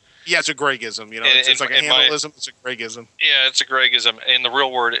 Yeah, it's a Gregism. It's like a Handelism. It's a Gregism. Yeah, it's a Gregism. And the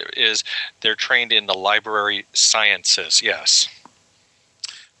real word is they're trained in the library sciences. Yes.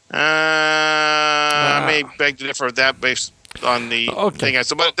 I may beg to differ with that based on the thing I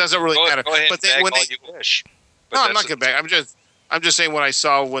said, but it doesn't really matter. Go ahead but and beg all you wish. No, I'm not going to beg. I'm just saying what I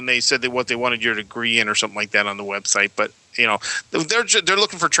saw when they said what they wanted your degree in or something like that on the website. But they're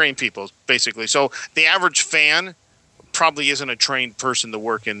looking for trained people basically. So the average fan probably isn't a trained person to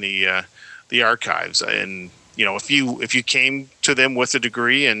work in the archives. And if you came to them with a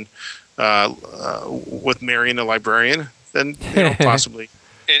degree and with marrying a librarian, then possibly.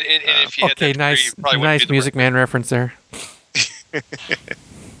 And if you had that degree, nice, you probably wouldn't nice do the Music Man reference there.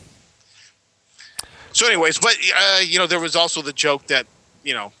 So, anyways, but there was also the joke that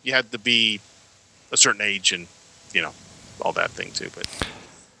you had to be a certain age and all that thing too. But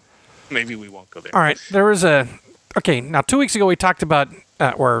maybe we won't go there. All right, there was now 2 weeks ago we talked about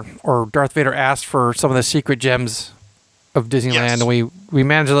or Darth Vader asked for some of the secret gems of Disneyland, Yes. and we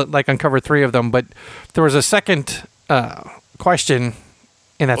managed to uncover 3 of them. But there was a second question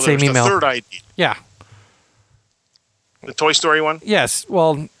in that same email. The third ID, Yeah. the Toy Story one. Yes.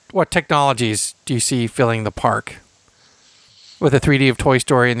 Well, what technologies do you see filling the park with a 3D of Toy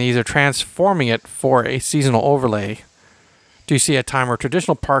Story, and these are transforming it for a seasonal overlay? Do you see a time where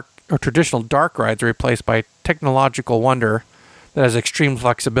traditional park or traditional dark rides are replaced by technological wonder that has extreme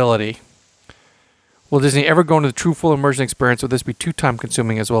flexibility? Will Disney ever go into the true full immersion experience? Will this be too time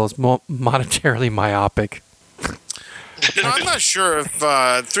consuming as well as monetarily myopic? I'm not sure if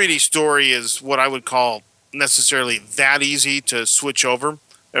 3D Story is what I would call necessarily that easy to switch over.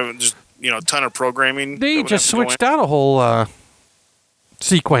 Just a ton of programming. They just switched out a whole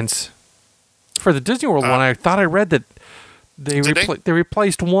sequence for the Disney World one. I thought I read that they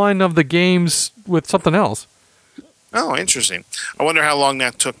replaced one of the games with something else. Oh, interesting. I wonder how long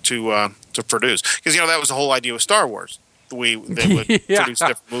that took to produce, because that was the whole idea with Star Wars. They would produce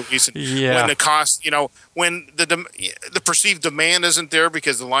different movies, and when the cost, when the perceived demand isn't there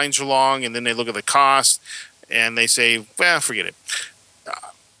because the lines are long, and then they look at the cost and they say, well, forget it.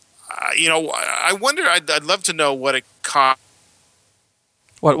 I wonder. I'd love to know what it cost.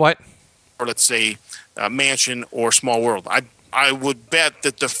 What? Or let's say Mansion or Small World. I would bet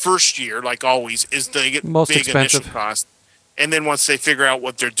that the first year, like always, is the most big expensive initial cost, and then once they figure out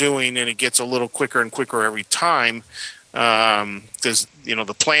what they're doing, and it gets a little quicker and quicker every time, because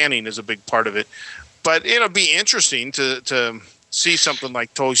the planning is a big part of it. But it'll be interesting to see something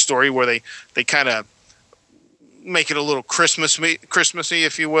like Toy Story where they kind of make it a little Christmassy,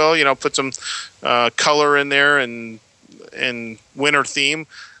 if you will. Put some color in there and winter theme.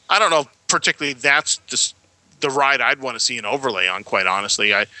 I don't know particularly that's just the ride I'd want to see an overlay on, quite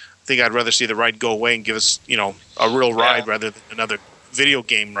honestly. I think I'd rather see the ride go away and give us a real ride rather than another video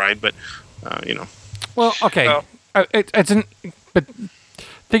game ride. But well, okay, but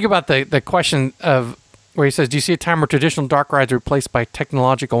think about the question of where he says, do you see a time where traditional dark rides are replaced by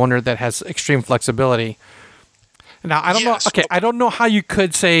technological wonder that has extreme flexibility? Now, I don't know. Okay, I don't know how you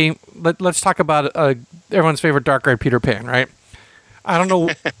could say. Let's talk about everyone's favorite dark ride, Peter Pan, right? I don't know.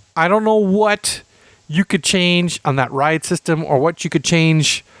 I don't know what you could change on that ride system, or what you could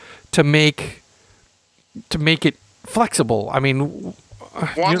change to make it flexible. I mean, well,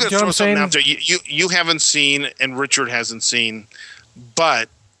 I'm going to throw something out there. You haven't seen, and Richard hasn't seen, but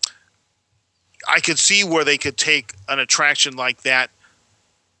I could see where they could take an attraction like that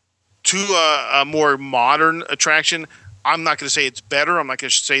to a more modern attraction. I'm not going to say it's better. I'm not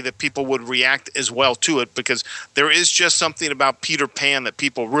going to say that people would react as well to it, because there is just something about Peter Pan that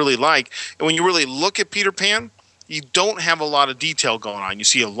people really like. And when you really look at Peter Pan, you don't have a lot of detail going on. You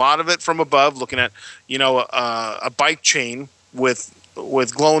see a lot of it from above, looking at a bike chain with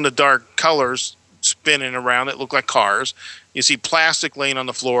glow-in-the-dark colors spinning around that look like cars. You see plastic laying on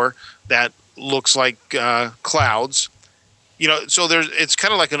the floor that looks like clouds. So it's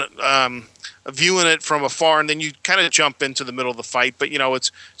kind of like viewing it from afar, and then you kind of jump into the middle of the fight. But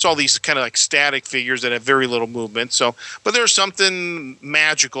it's all these kind of like static figures that have very little movement. So, but there's something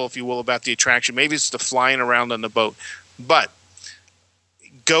magical, if you will, about the attraction. Maybe it's the flying around on the boat. But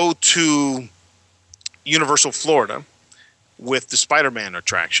go to Universal Florida with the Spider-Man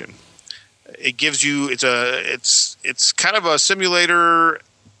attraction. It gives you it's kind of a simulator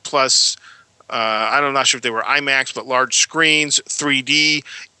plus. I'm not sure if they were IMAX, but large screens, 3D.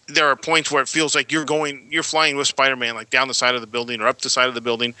 There are points where it feels like you're flying with Spider-Man, like down the side of the building or up the side of the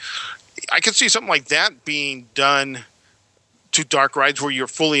building. I could see something like that being done to dark rides where you're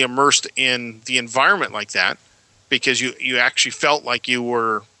fully immersed in the environment like that, because you actually felt like you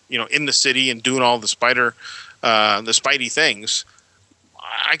were in the city and doing all the spider the Spidey things,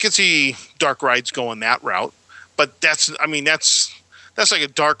 I could see dark rides going that route. But that's like a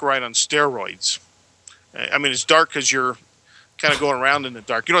dark ride on steroids. I mean, it's dark because you're kind of going around in the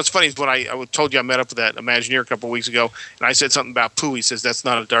dark. You know what's funny is when I told you I met up with that Imagineer a couple of weeks ago, and I said something about Pooh. He says that's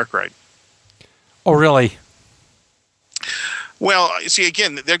not a dark ride. Oh, really? Well, see,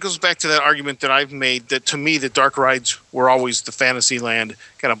 again, that goes back to that argument that I've made that to me the dark rides were always the Fantasyland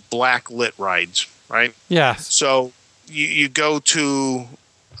kind of black lit rides, right? Yeah. So you go to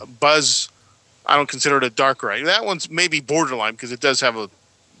Buzz. I don't consider it a dark ride. That one's maybe borderline because it does have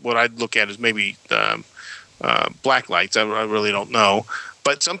what I'd look at as maybe black lights. I really don't know.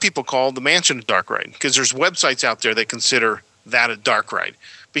 But some people call the Mansion a dark ride because there's websites out there that consider that a dark ride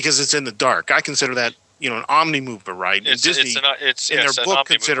because it's in the dark. I consider that an Omnimover ride. Disney in their book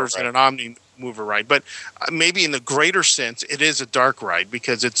considers it an Omnimover ride. But maybe in the greater sense, it is a dark ride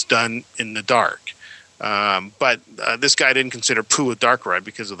because it's done in the dark. But this guy didn't consider Pooh a dark ride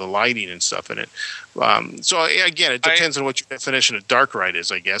because of the lighting and stuff in it. So again, it depends on what your definition of dark ride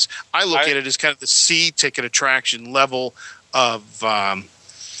is, I guess. I look at it as kind of the C-ticket attraction level of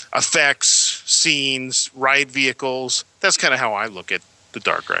effects, scenes, ride vehicles. That's kind of how I look at the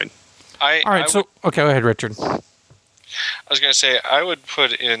dark ride. Okay, go ahead, Richard. I was going to say, I would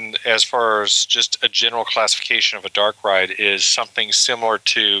put in, as far as just a general classification of a dark ride, is something similar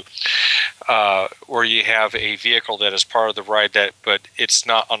to where you have a vehicle that is part of the ride, but it's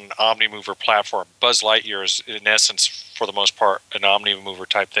not on an Omnimover platform. Buzz Lightyear is, in essence, for the most part, an Omnimover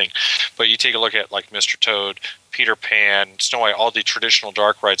type thing. But you take a look at like Mr. Toad, Peter Pan, Snow White, all the traditional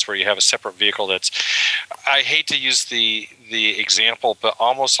dark rides where you have a separate vehicle that's, I hate to use the example, but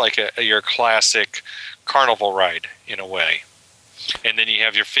almost like your classic carnival ride in a way. And then you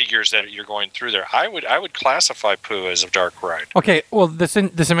have your figures that you're going through there. I would classify Pooh as a dark ride. Okay, well, this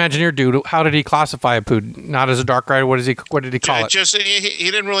Imagineer dude, how did he classify Pooh? Not as a dark ride. What did he call it? Just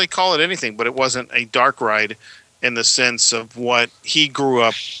he didn't really call it anything, but it wasn't a dark ride in the sense of what he grew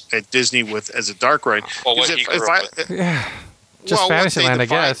up at Disney with as a dark ride. Well, what he grew up with. Yeah, just Fantasyland, I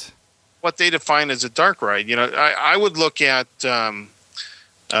guess. What they define as a dark ride, I would look at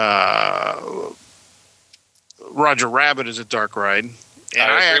Roger Rabbit as a dark ride, and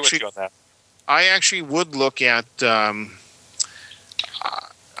I agree with you on that. I actually would look at at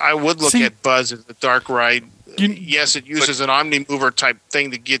Buzz as a dark ride. Yes, it uses an Omnimover type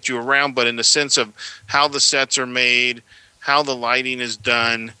thing to get you around, but in the sense of how the sets are made, how the lighting is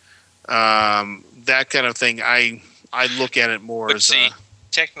done, that kind of thing, I look at it more as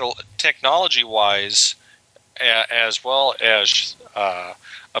technology-wise, as well as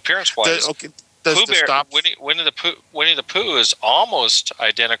appearance-wise. Winnie the Pooh is almost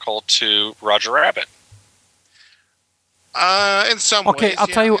identical to Roger Rabbit. In some ways. Okay, I'll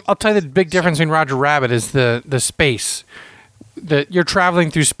tell you the big difference between Roger Rabbit is the space. You're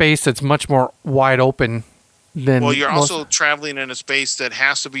traveling through space that's much more wide open than. Well, you're also traveling in a space that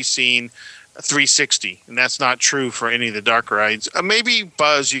has to be seen 360, and that's not true for any of the dark rides. Maybe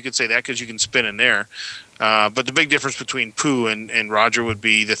Buzz, you could say that because you can spin in there. But the big difference between Pooh and Roger would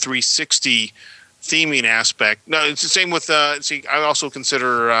be the 360 theming aspect. No, it's the same with. I also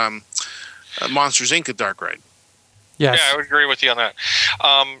consider Monsters Inc. a dark ride. Yes. Yeah, I would agree with you on that.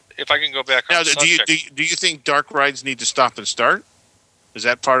 If I can go back on now, the subject. Do you think dark rides need to stop and start? Is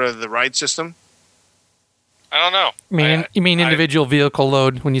that part of the ride system? I don't know. You mean individual vehicle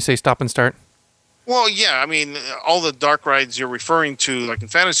load when you say stop and start? Well, yeah. I mean, all the dark rides you're referring to, like in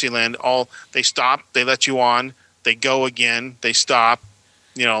Fantasyland, they stop, they let you on, they go again, they stop,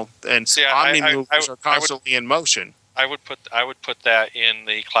 and Omnimovers are constantly in motion. I would put that in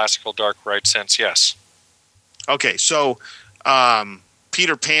the classical dark ride sense. Yes. Okay, so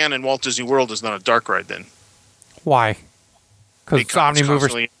Peter Pan and Walt Disney World is not a dark ride then. Why? Because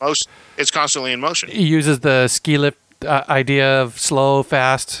Omnimovers. It's constantly in motion. He uses the ski lift idea of slow,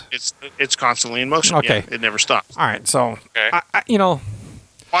 fast. It's constantly in motion. Okay, yeah, it never stops. All right, so I'm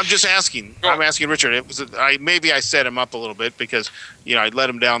just asking. I'm asking Richard. Maybe I set him up a little bit because I let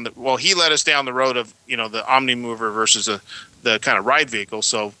him down. He led us down the road of the Omnimover versus the kind of ride vehicle.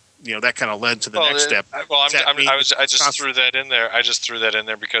 So that kind of led to the next step. Well, I just threw that in there. I just threw that in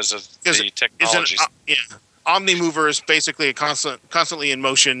there because of the technology. Omnimover is basically a constantly in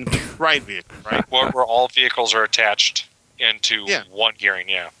motion ride vehicle, right? Where all vehicles are attached into one gearing.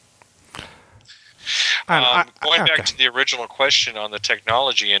 Yeah. Going back to the original question on the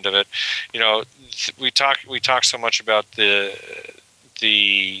technology end of it, we talk so much about the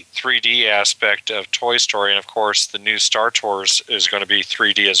 3D aspect of Toy Story, and of course the new Star Tours is going to be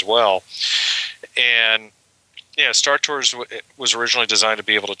 3D as well. And Yeah, Star Tours was originally designed to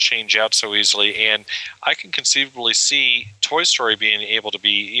be able to change out so easily, and I can conceivably see Toy Story being able to be,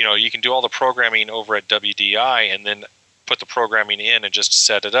 you can do all the programming over at WDI and then put the programming in and just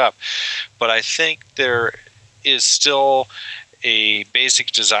set it up. But I think there is still a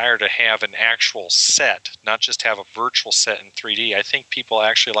basic desire to have an actual set, not just have a virtual set in 3D. I think people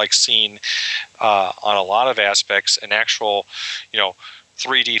actually like seeing, on a lot of aspects, an actual,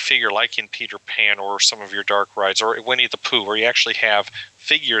 3D figure like in Peter Pan or some of your dark rides or Winnie the Pooh, where you actually have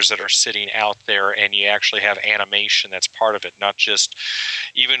figures that are sitting out there and you actually have animation that's part of it, not just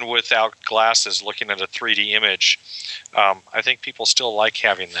even without glasses looking at a 3D image. I think people still like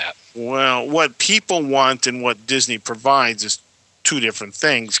having that. Well, what people want and what Disney provides is two different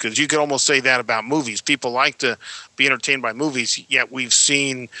things, because you could almost say that about movies. People like to be entertained by movies, yet we've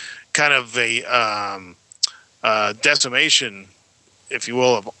seen kind of a decimation, if you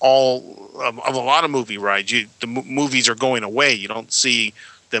will, of a lot of movie rides. The movies are going away. You don't see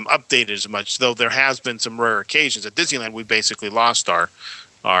them updated as much, though there has been some rare occasions. At Disneyland, we basically lost our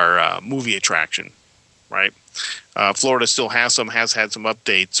movie attraction, right? Florida still has had some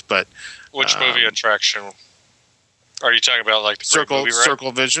updates, but which movie attraction are you talking about? Like the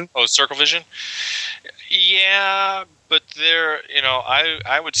Circle Vision? Oh, Circle Vision. Yeah, but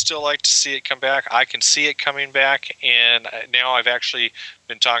I would still like to see it come back. I can see it coming back, and now I've actually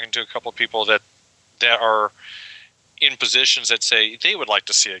been talking to a couple of people that are in positions that say they would like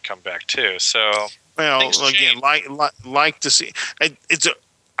to see it come back too. So, well, again, like to see it's.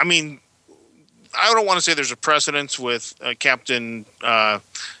 I mean, I don't want to say there's a precedence with Captain Child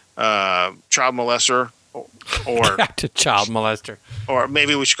Molester. Or Captain Child Molester, or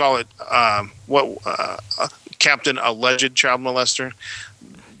maybe we should call it Captain Alleged Child Molester.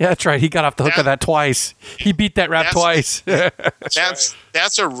 Yeah, that's right. He got off the hook of that twice. He beat that rap twice.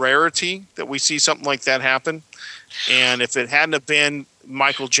 That's a rarity that we see something like that happen. And if it hadn't have been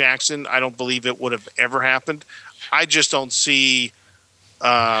Michael Jackson, I don't believe it would have ever happened. I just don't see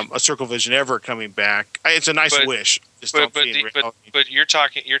a Circle Vision ever coming back. It's a nice wish. But you're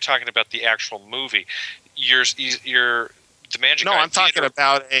talking about the actual movie. You're the Magic. No, I'm talking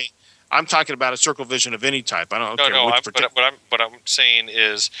about a Circle Vision of any type. I don't care. No. What I'm saying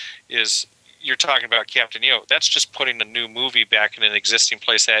is you're talking about Captain EO. That's just putting a new movie back in an existing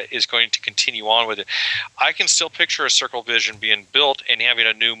place that is going to continue on with it. I can still picture a Circle Vision being built and having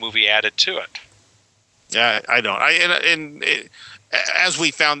a new movie added to it. Yeah, I don't. As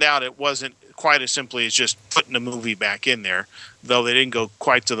we found out, it wasn't quite as simply as just putting a movie back in there, though they didn't go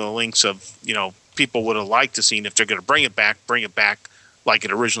quite to the lengths of, people would have liked to see. If they're going to bring it back like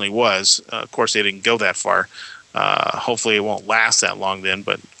it originally was. Of course, they didn't go that far. Hopefully it won't last that long then,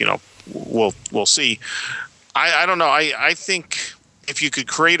 but, we'll see. I don't know. I think if you could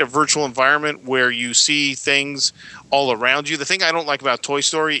create a virtual environment where you see things all around you. The thing I don't like about Toy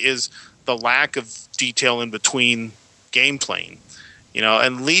Story is the lack of detail in between game playing.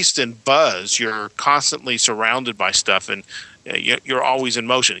 At least in Buzz, you're constantly surrounded by stuff, and you're always in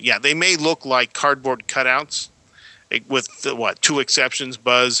motion. Yeah, they may look like cardboard cutouts, with two exceptions,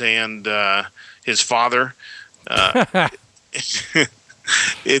 Buzz and his father. The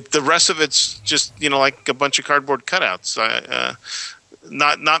rest of it's just like a bunch of cardboard cutouts.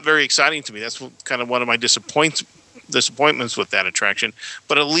 Not very exciting to me. That's kind of one of my disappointments with that attraction.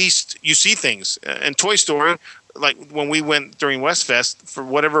 But at least you see things. And Toy Story, like when we went during Westfest, for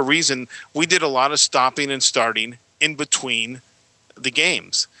whatever reason, we did a lot of stopping and starting in between the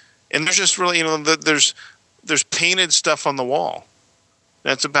games. And there's just really, there's painted stuff on the wall.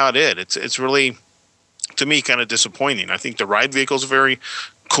 That's about it. It's really, to me, kind of disappointing. I think the ride vehicles are very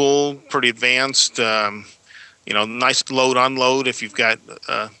cool, pretty advanced. Nice load unload if you've got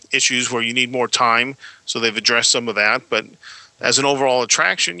issues where you need more time. So they've addressed some of that. But as an overall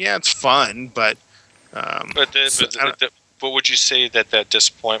attraction, yeah, it's fun. But would you say that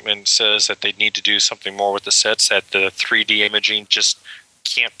disappointment says that they need to do something more with the sets, that the 3D imaging just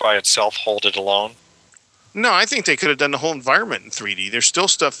can't by itself hold it alone? No, I think they could have done the whole environment in 3D. There's still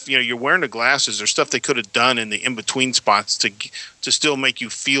stuff, you're wearing the glasses. There's stuff they could have done in the in-between spots to still make you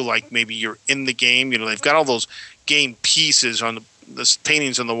feel like maybe you're in the game. They've got all those game pieces on the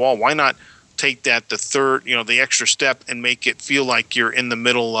paintings on the wall. Why not take that the third, the extra step and make it feel like you're in the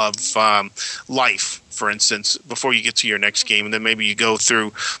middle of life, for instance, before you get to your next game, and then maybe you go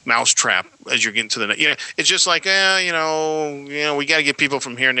through Mousetrap as you're getting to the next. It's just like, we got to get people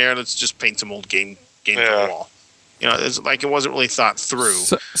from here and there. Let's just paint some old game on the wall. It's like it wasn't really thought through.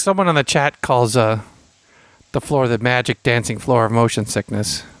 Someone on the chat calls the floor the magic dancing floor of motion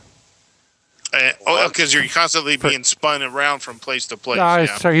sickness. Because you're constantly being spun around from place to place.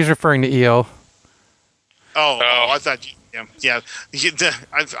 Sorry, he's referring to EO. I thought. Yeah.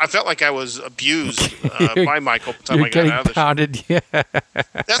 I felt like I was abused by Michael by the time You're I got getting out of the show. pounded. Yeah.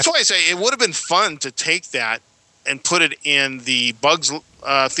 That's why I say it would have been fun to take that and put it in the Bugs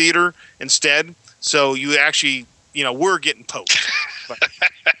Theater instead. So you actually, we're getting poked. But,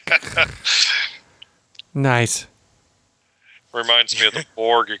 Nice. Reminds me of the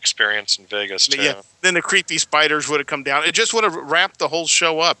Borg experience in Vegas too. yeah. Then the creepy spiders would have come down. It just would have wrapped the whole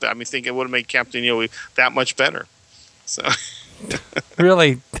show up. I think it would have made Captain EO that much better. So.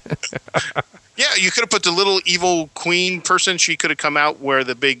 Really? Yeah, you could have put the little evil queen person. She could have come out where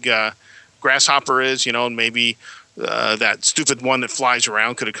the big grasshopper is, and maybe that stupid one that flies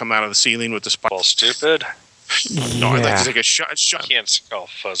around could have come out of the ceiling with the spider. Fuzzball stupid. No, I'd like Yeah. to take a shot. Can't call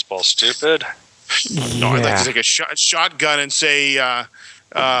fuzzball stupid. No, I'd like Yeah. to take a shotgun and say,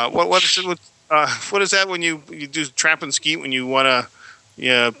 what is that when you do trap and skeet when you want to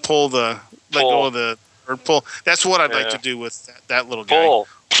let go of the or pull? That's what I'd like to do with that little guy. Pull.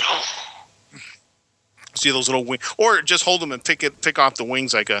 See those little wings, or just hold them and pick off the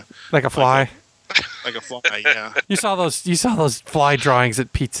wings like a Like a fly. fly. Yeah. You saw those fly drawings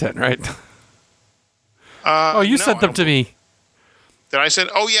that Pete sent, right? You no, sent them to me. Did I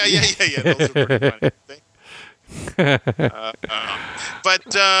send? Oh yeah. Those are pretty funny.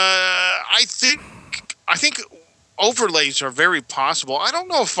 But I think overlays are very possible. I don't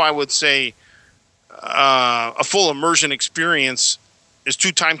know if I would say a full immersion experience is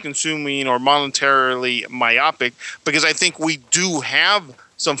too time consuming or monetarily myopic, because I think we do have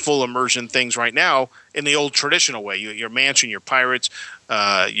some full immersion things right now in the old traditional way. Your mansion, your pirates,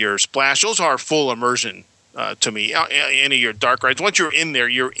 your splash, those are full immersion to me. Any of your dark rides, once you're in there,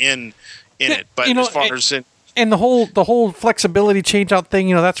 you're in it. But as far as And the whole flexibility change out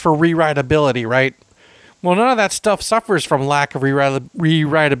thing, that's for rewritability, right? Well, none of that stuff suffers from lack of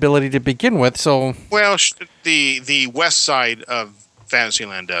rewritability to begin with. So, well, the west side of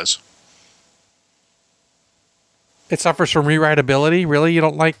Fantasyland does. it suffers from rewritability. Really, you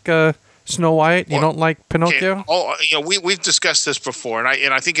don't like Snow White? You don't like Pinocchio? Okay. We've discussed this before,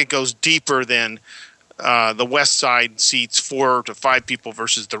 and I think it goes deeper than the west side seats 4 to 5 people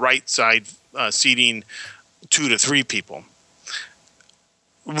versus the right side seating 2 to 3 people.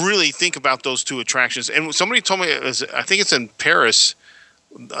 Really think about those two attractions. And somebody told me I think it's in Paris.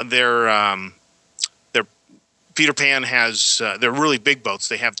 Their Peter Pan has they're really big boats.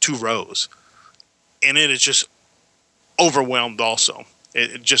 They have 2 rows, and it is just overwhelmed. Also,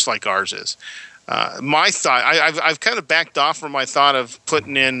 just like ours is. My thought, I've kind of backed off from my thought of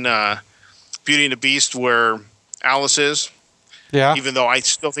putting in Beauty and the Beast where Alice is. Yeah. Even though I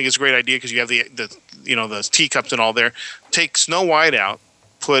still think it's a great idea because you have the teacups and all there. Take Snow White out,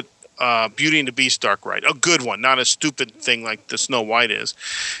 put Beauty and the Beast dark ride, a good one, not a stupid thing like the Snow White is,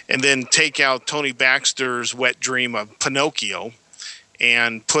 and then take out Tony Baxter's wet dream of Pinocchio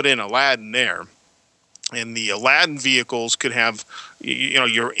and put in Aladdin there. And the Aladdin vehicles could have,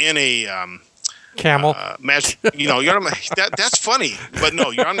 you're in a Camel. magic. You're on, that's funny, but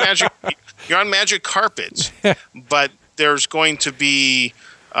no, you're on magic carpets, but there's going to be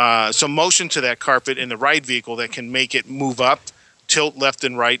some motion to that carpet in the ride vehicle that can make it move up, tilt left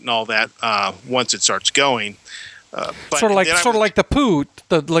and right, and all that once it starts going. But sort of like the Pooh,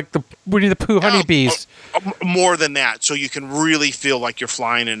 the Winnie the Pooh honeybees. More than that, so you can really feel like you're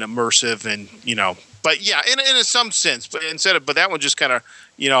flying and immersive, and But yeah, in some sense, but but that one just kind of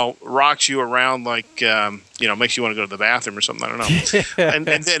rocks you around like makes you want to go to the bathroom or something. I don't know. and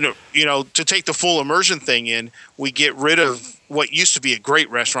then to take the full immersion thing in, we get rid of what used to be a great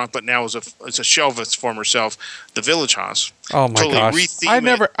restaurant, but now is a shell of its former self, the Village House. Oh my gosh!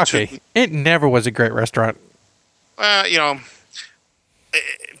 It never was a great restaurant.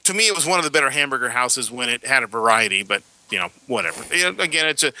 To me, it was one of the better hamburger houses when it had a variety, but. Whatever. Again,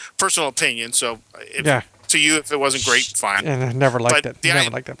 it's a personal opinion. So, to you, if it wasn't great, fine. And I never liked it. Never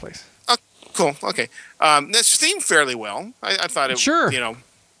liked that place. Cool. Okay. That's themed fairly well. I thought it. Sure.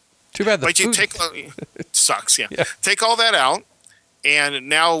 Too bad the but food. It sucks. Yeah. Take all that out, and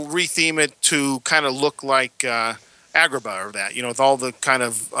now retheme it to kind of look like Agrabah or that. With all the kind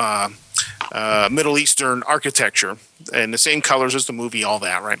of Middle Eastern architecture and the same colors as the movie, all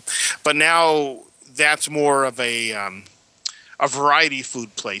that, right? But now that's more of a variety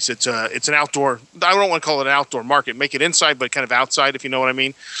food place. It's an outdoor. I don't want to call it an outdoor market. Make it inside, but kind of outside, if you know what I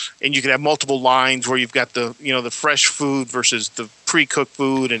mean. And you can have multiple lines where you've got the the fresh food versus the pre-cooked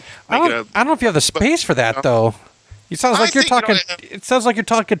food. And I don't know if you have the space for that though. It sounds like you're talking. It sounds like you're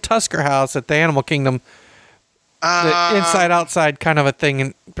talking Tusker House at the Animal Kingdom. The inside outside kind of a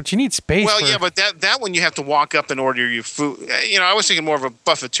thing, but you need space. Well, yeah, but that one you have to walk up and order your food. I was thinking more of a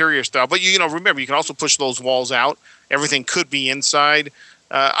buffeteria style, but remember you can also push those walls out. Everything could be inside.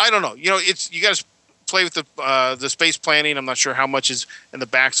 I don't know. You got to play with the space planning. I'm not sure how much is in the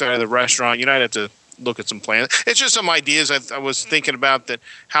backside of the restaurant. I'd have to look at some plans. It's just some ideas I was thinking about, that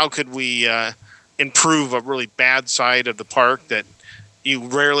how could we improve a really bad side of the park that you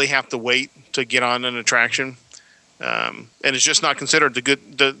rarely have to wait to get on an attraction. And it's just not considered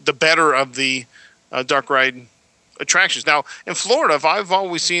the better of the dark ride attractions. Now in Florida, I've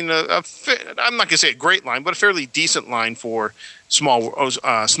always seen I'm not going to say a great line, but a fairly decent line for small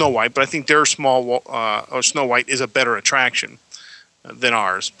Snow White. But I think their Snow White is a better attraction than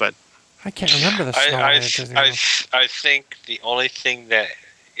ours. But I can't remember the Snow White. I think the only thing that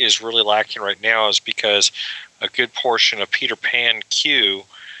is really lacking right now is because a good portion of Peter Pan queue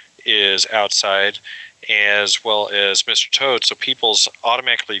is outside, as well as Mr. Toad, so people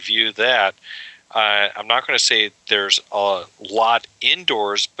automatically view that. I'm not going to say there's a lot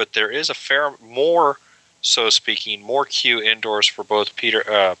indoors, but there is a fair more, so speaking, more queue indoors for both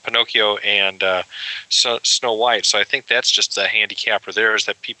Pinocchio and Snow White. So I think that's just the handicapper there, is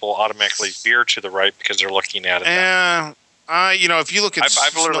that people automatically veer to the right because they're looking at it. If you look at,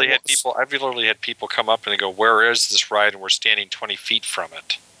 I've literally had people come up and they go, "Where is this ride?" And we're standing 20 feet from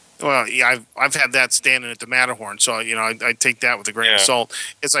it. Well, yeah, I've had that standing at the Matterhorn, so I take that with a grain of salt.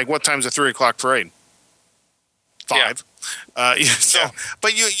 It's like, what time's the 3:00 parade? 5. Yeah.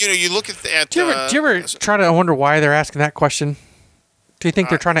 But you look at. Do you ever try to wonder why they're asking that question? Do you think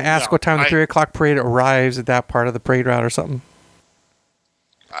they're trying to ask what time the 3:00 parade arrives at that part of the parade route or something?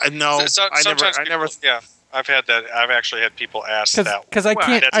 No, I never. Yeah, I've had that. I've actually had people ask that. Because I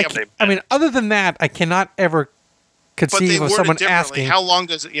can't. I mean, other than that, I cannot ever conceive of someone asking, how long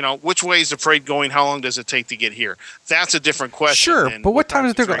does it, which way is the parade going? How long does it take to get here? That's a different question. Sure, but what time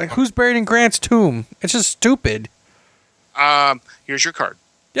is it going? Who's buried in Grant's tomb? It's just stupid. Here's your card.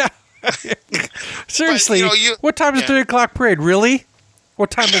 Yeah. Seriously, what time is the 3:00 parade? Really?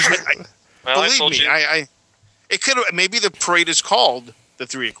 What time is it? Believe me, it could have. Maybe the parade is called the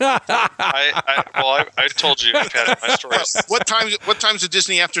 3:00. I told you I've had my stories. What time's the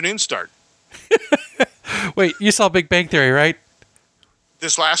Disney afternoon start? Wait, you saw Big Bang Theory, right?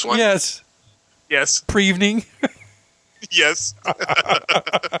 This last one? Yes. Pre-evening? Yes. But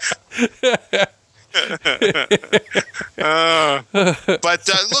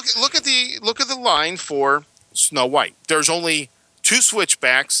look at the line for Snow White. There's only 2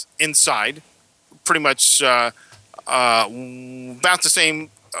 switchbacks inside, pretty much about the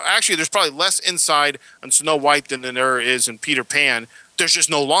same. Actually, there's probably less inside on Snow White than there is in Peter Pan. There's just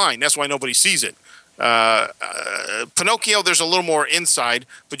no line. That's why nobody sees it. Pinocchio, there's a little more inside,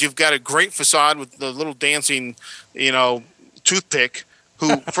 but you've got a great facade with the little dancing, toothpick,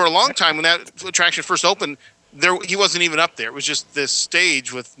 who for a long time when that attraction first opened, he wasn't even up there. It was just this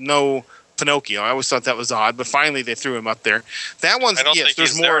stage with no Pinocchio. I always thought that was odd, but finally they threw him up there. That one's, I don't think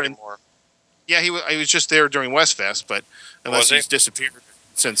there's he's more there anymore. Yeah, he was just there during Westfest, but unless he's disappeared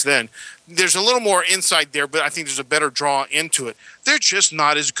since then. There's a little more inside there, but I think there's a better draw into it. They're just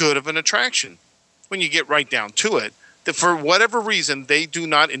not as good of an attraction when you get right down to it. That for whatever reason, they do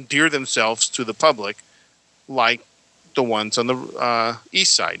not endear themselves to the public like the ones on the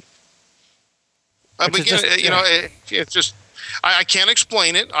east side. But it's just I can't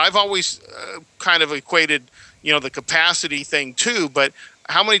explain it. I've always kind of equated the capacity thing too. But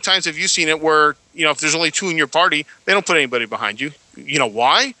how many times have you seen it where if there's only 2 in your party, they don't put anybody behind you? You know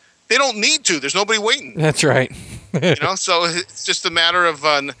why? They don't need to. There's nobody waiting. That's right. So it's just a matter of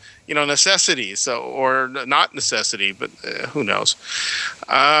necessity, or not necessity, but who knows?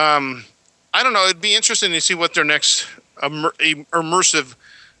 I don't know. It'd be interesting to see what their next immersive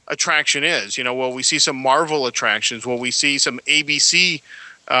attraction is. Will we see some Marvel attractions? Will we see some ABC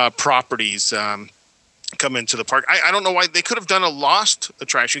properties come into the park? I don't know why they could have done a Lost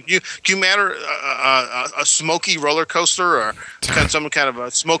attraction. Can you matter a smoky roller coaster or some kind of a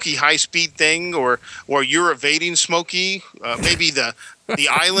smoky high speed thing, or you're evading Smokey? Maybe the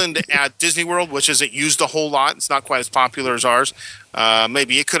island at Disney World, which isn't used a whole lot. It's not quite as popular as ours.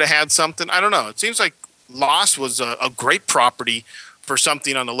 Maybe it could have had something. I don't know. It seems like Lost was a great property for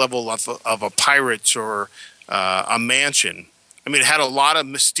something on the level of a Pirates or a Mansion. I mean, it had a lot of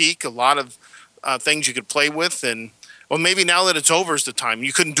mystique, a lot of things you could play with, and maybe now that it's over is the time.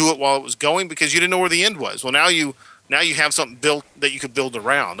 You couldn't do it while it was going because you didn't know where the end was. Well, now you have something built that you could build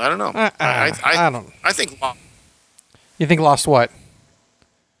around. I don't know. I don't. I think. You think Lost what?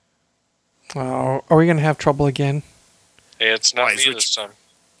 Oh, are we going to have trouble again? It's not me this time.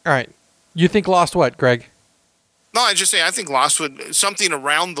 All right. You think Lost what, Greg? No, I just say I think Lost would something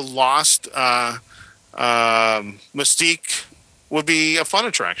around the Lost mystique would be a fun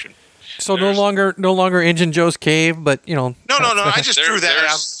attraction. So no longer Injun Joe's Cave, but No. I just threw that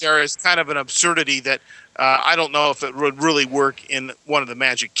out there as kind of an absurdity that I don't know if it would really work in one of the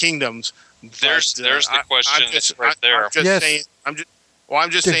Magic Kingdoms. There's the question right there. I'm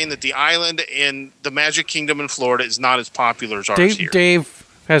just saying that the island in the Magic Kingdom in Florida is not as popular as ours here. Dave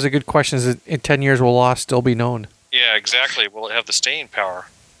has a good question. Is in 10 years will Lost still be known? Yeah, exactly. Will it have the staying power?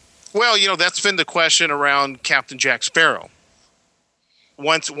 Well, that's been the question around Captain Jack Sparrow.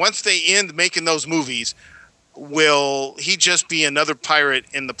 Once they end making those movies, will he just be another pirate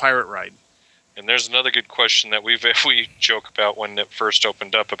in the pirate ride? And there's another good question that we joke about when it first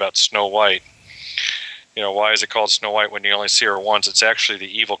opened up about Snow White. Why is it called Snow White when you only see her once? It's actually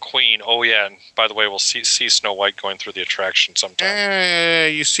the evil queen. Oh yeah, and by the way, we'll see Snow White going through the attraction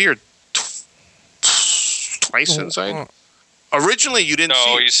sometime. You see her twice inside. Originally, you didn't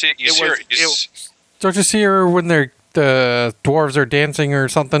see. No, you see her. Don't you see her when the dwarves are dancing or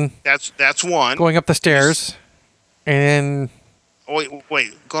something? That's one. Going up the stairs, and wait.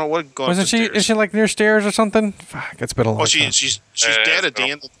 Going up wasn't the she? stairs. Is she like near stairs or something? Fuck, it's been a long time. She's dead at the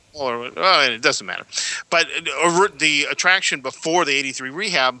end. It doesn't matter. But the attraction before the 83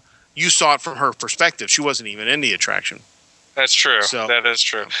 rehab, you saw it from her perspective. She wasn't even in the attraction. That's true. That is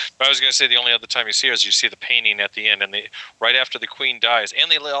true. But I was going to say the only other time you see her is you see the painting at the end, and right after the queen dies, and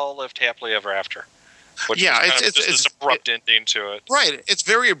they all lived happily ever after. Which it's just an abrupt ending to it. Right. It's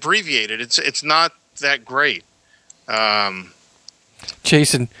very abbreviated. It's not that great.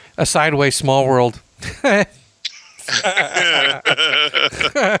 Jason, a sideways Small World. But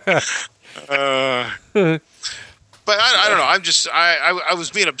I don't know. I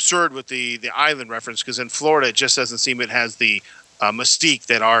was being absurd with the island reference because in Florida it just doesn't seem it has the mystique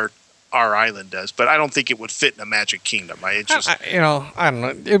that our island does. But I don't think it would fit in a Magic Kingdom. I don't know.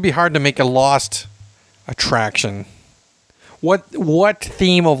 It'd be hard to make a Lost attraction. What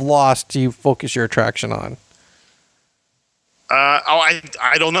theme of Lost do you focus your attraction on? I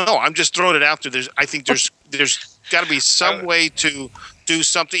don't know. I'm just throwing it out there. I think there's got to be some way to do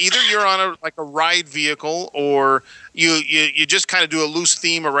something. Either you're on a ride vehicle, or you just kind of do a loose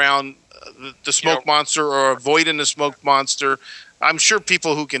theme around the smoke monster or avoiding the smoke monster. I'm sure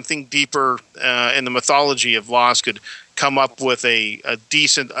people who can think deeper in the mythology of Lost could come up with a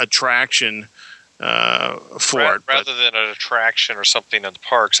decent attraction for it. Rather than an attraction or something in the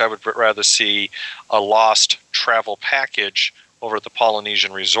parks, I would rather see a Lost travel package over at the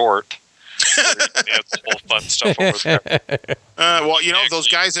Polynesian Resort. Where you can have the whole fun stuff over there. Those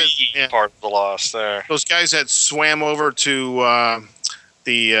guys that part of the Lost there. Those guys that swam over to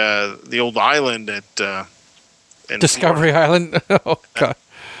the old island at Discovery Florida. Island. Oh God.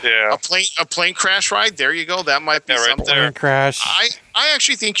 Yeah. A plane crash ride. There you go. That might be something. There. Plane crash. I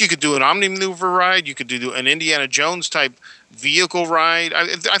actually think you could do an Omnimaneuver ride. You could do an Indiana Jones type vehicle ride. I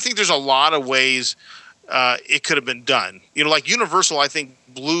think there's a lot of ways it could have been done. Like Universal, I think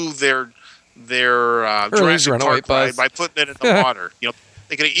blew their Jurassic Park ride by putting it in the water.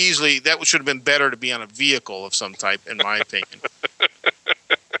 They could have easily. That should have been better to be on a vehicle of some type, in my opinion.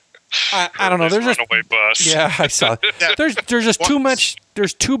 I don't know. There's just runaway bus. Yeah, I saw. There's just too much.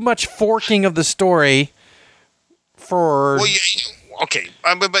 There's too much forking of the story for. Well, okay,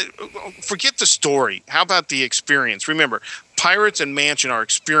 but forget the story. How about the experience? Remember, Pirates and Mansion are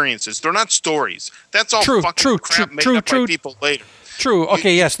experiences. They're not stories. That's all fucking crap made up by people later. True.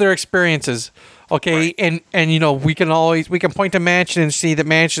 Okay. Yes, they're experiences. Okay, right. and we can point to Mansion and see that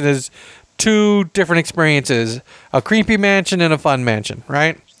Mansion is two different experiences: a creepy mansion and a fun mansion.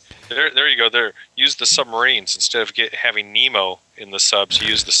 Right. There you go. There, use the submarines instead of having Nemo in the subs. You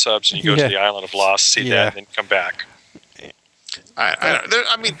use the subs and you go to the Island of Lost, see that, and then come back.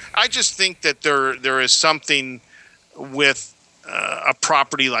 I just think that there is something with a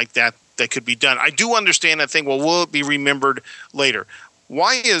property like that could be done. I do understand that thing. Well, will it be remembered later?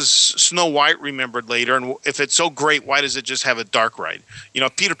 Why is Snow White remembered later? And if it's so great, why does it just have a dark ride?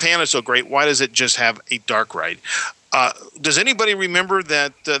 Peter Pan is so great. Why does it just have a dark ride? Does anybody remember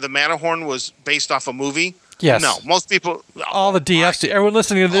that the Matterhorn was based off a movie? Yes. No, most people. All the DFs, everyone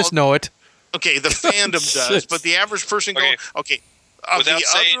listening to this know it. Okay, the fandom does, but the average person going, okay. Without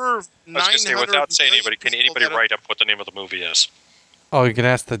saying anybody, can anybody write up what the name of the movie is? Oh, you can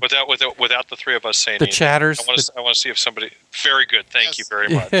ask the without the three of us saying the chatters. I want to see if somebody. Very good, thank you very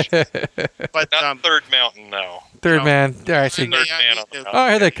much. But not Third Mountain, no. Third Man. All right, see. Third Man on the mountain. Oh,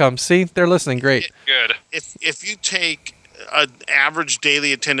 here they come. See, they're listening. Great. Good. If you take an average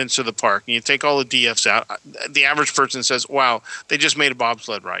daily attendance to the park and you take all the DFs out, the average person says, "Wow, they just made a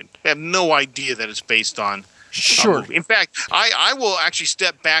bobsled ride." They have no idea that it's based on Sure. movie. In fact, I will actually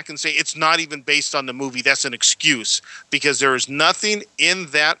step back and say it's not even based on the movie. That's an excuse because there is nothing in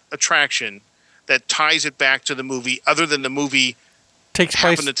that attraction that ties it back to the movie other than the movie Takes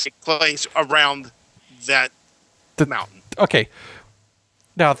happened place. to take place around that mountain. Okay.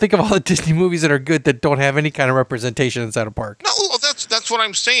 Now think of all the Disney movies that are good that don't have any kind of representation inside a park. No, well, that's what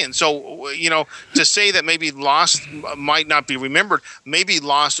I'm saying. So, to say that maybe Lost might not be remembered, maybe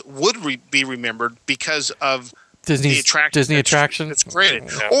Lost would be remembered because of the attraction. Disney attraction. It's created.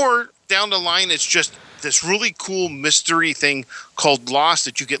 Yeah. Or down the line, it's just this really cool mystery thing called Lost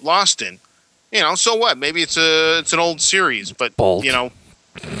that you get lost in. So what? Maybe it's an old series, but Bolt. Okay,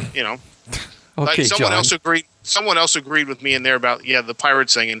 Okay, John. Someone else agreed with me in there about the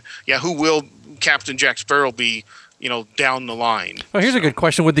pirates thing, and who will Captain Jack Sparrow be? Down the line. Well, here's a good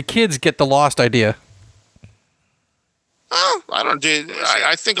question: would the kids get the Lost idea? Oh, I don't do.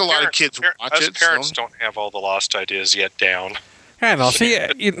 I think a lot of kids watch us it. Parents don't have all the Lost ideas yet down. I don't know. See,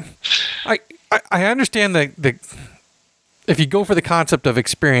 I understand the if you go for the concept of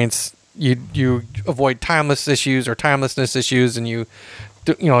experience, you avoid timeless issues or timelessness issues, and you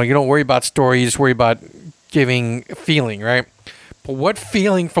don't worry about story. You just worry about giving feeling, right? But what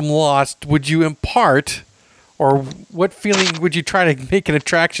feeling from Lost would you impart, or what feeling would you try to make an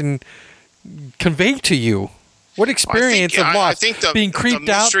attraction convey to you? What experience of Lost? Being creeped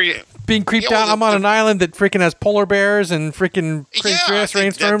out. Being creeped out. I'm on an island that freaking has polar bears and freaking crazy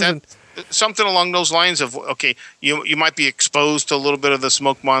rainstorms and something along those lines of you might be exposed to a little bit of the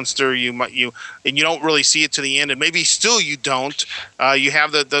smoke monster. And you don't really see it to the end, and maybe still you don't. You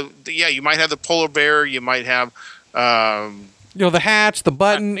have you might have the polar bear. You might have. The hatch, the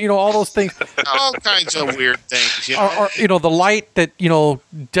button, all those things. All kinds of weird things. Or the light that,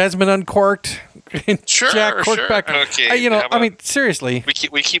 Desmond uncorked. And Sure, Jack corked sure. back. Okay, seriously.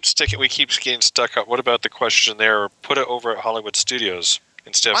 We keep getting stuck up. What about the question there? Put it over at Hollywood Studios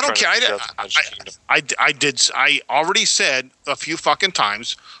instead of I don't care. trying to figure out the Magic Kingdom. I already said a few fucking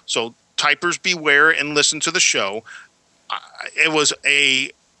times. So typers beware and listen to the show. I was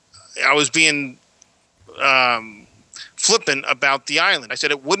being flippant about the island. I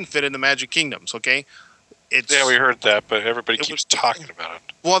said it wouldn't fit in the Magic Kingdoms. Okay. Yeah, we heard that, but everybody keeps talking about it.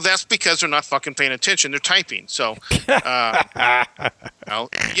 Well, that's because they're not fucking paying attention. They're typing. So,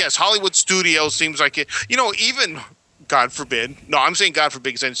 yes, Hollywood Studios seems like it. Even God forbid. No, I'm saying God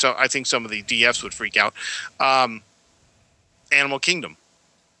forbid because I think some of the DFs would freak out. Animal Kingdom.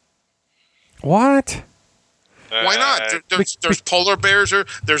 What? Why not? There's polar bears.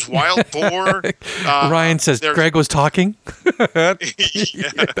 There's wild boar. Ryan says Greg was talking. Yeah.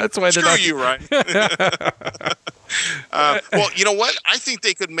 That's why they're Screw not. you, Ryan. Well, you know what? I think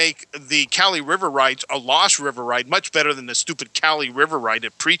they could make the Cali River rides a Lost River ride much better than the stupid Cali River ride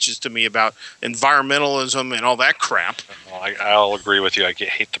that preaches to me about environmentalism and all that crap. Well, I'll agree with you. I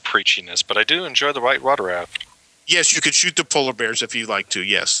hate the preachiness, but I do enjoy the whitewater raft. Yes, you could shoot the polar bears if you like to.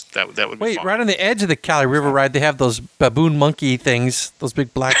 Yes, that would be Wait, fun. right on the edge of the Cali River ride, they have those baboon monkey things. Those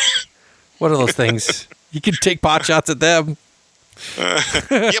big black. What are those things? You can take pot shots at them. Yeah,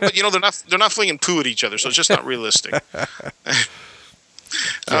 but they're not flinging poo at each other, so it's just not realistic.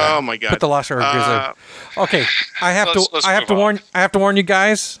 Oh my god! Put the Lost River Grizzly. Okay, I have Let's to move warn you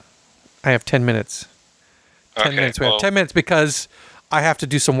guys. I have 10 minutes. 10 Okay, minutes. We have well- 10 minutes because I have to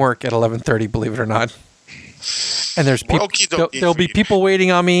do some work at 11:30. Believe it or not. And there's people. Okie-dokie There'll for be you. people waiting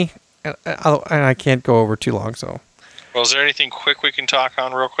on me, and I can't go over too long. So. Well, is there anything quick we can talk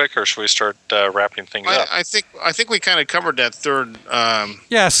on real quick, or should we start wrapping things up? I think we kind of covered that third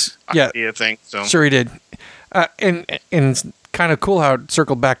Yes. Yeah. idea thing. So Sure, he did. And it's kind of cool how it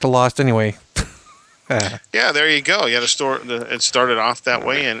circled back to Lost anyway. yeah, there you go. Yeah, it started off that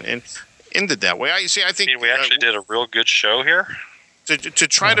way and ended that way. I think we actually did a real good show here. to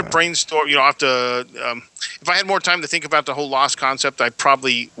try to brainstorm. I have to. If I had more time to think about the whole Lost concept, I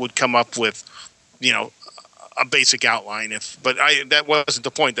probably would come up with, a basic outline. But that wasn't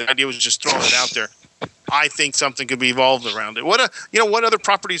the point. The idea was just throwing it out there. I think something could be evolved around it. What other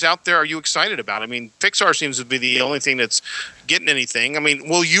properties out there are you excited about? I mean, Pixar seems to be the only thing that's getting anything. I mean,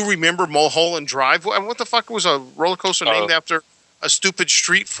 will you remember Mulholland Drive? What the fuck was a roller coaster named after a stupid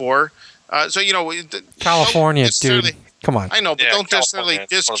street for? California, dude. Come on. I know, but Yeah, don't necessarily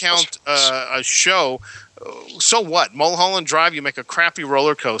California, it's one of discount those- a show. So what? Mulholland Drive, you make a crappy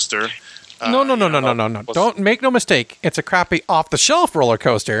roller coaster. No. Don't make no mistake. It's a crappy off-the-shelf roller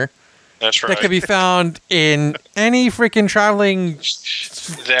coaster That's right. that can be found in any freaking traveling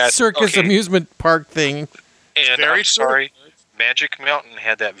circus amusement park thing. And Very I'm true. sorry, Magic Mountain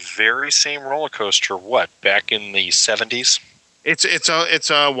had that very same roller coaster. Back in the 70s? It's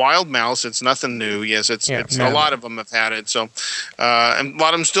a wild mouse. It's nothing new. Yes, it's a lot of them have had it. So, and a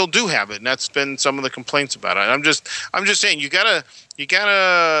lot of them still do have it, and that's been some of the complaints about it. I'm just saying you gotta think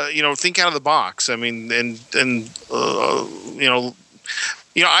out of the box. I mean, and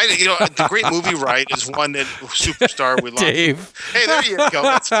the Great Movie Ride is one that Superstar we love. Dave. Hey, there you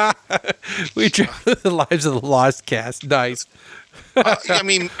go. We travel the Lives of the Lost cast. Nice. I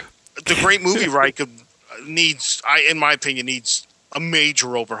mean, the Great Movie Ride in my opinion, needs a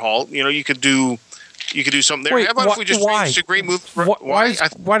major overhaul. You could do something there. Wait, how about if we just change the Great Movie? Why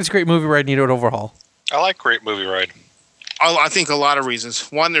does Great Movie Ride need an overhaul? I like Great Movie Ride. I think a lot of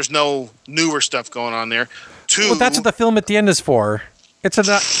reasons. One, there's no newer stuff going on there. Two, well, that's what the film at the end is for.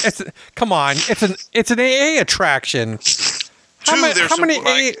 Come on, it's an AA attraction. How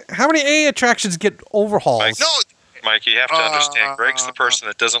many AA attractions get overhauls? Mike, you have to understand, Greg's the person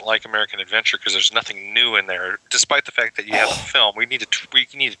that doesn't like American Adventure because there's nothing new in there. Despite the fact that you have a film, we need to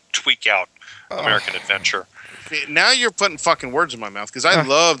tweak out American Adventure. Now you're putting fucking words in my mouth because I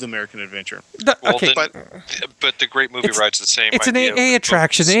loved American Adventure. But the Great Movie Ride's the same. It's an AA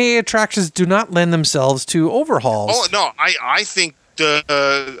attraction. AA attractions do not lend themselves to overhauls. Oh no, I think the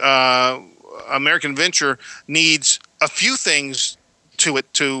American Adventure needs a few things to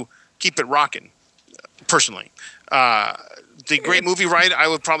it to keep it rocking. Personally. The Great Movie Ride, I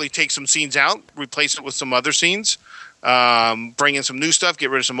would probably take some scenes out, replace it with some other scenes, bring in some new stuff, get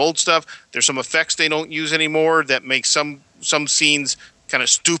rid of some old stuff. There's some effects they don't use anymore that make some scenes kind of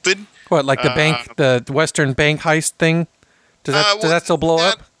stupid. What, like the Western bank heist thing? Does that still blow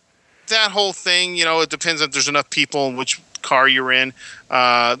up? That whole thing, it depends if there's enough people and which car you're in.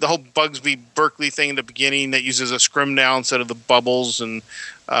 The whole Bugsby Berkeley thing in the beginning that uses a scrim now instead of the bubbles and.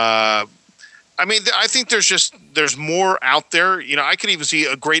 I mean, I think there's more out there. I could even see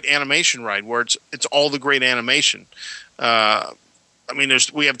a great animation ride where it's all the great animation. I mean,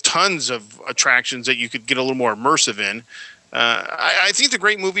 we have tons of attractions that you could get a little more immersive in. I think the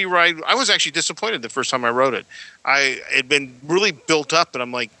Great Movie Ride. I was actually disappointed the first time I rode it. It had been really built up, and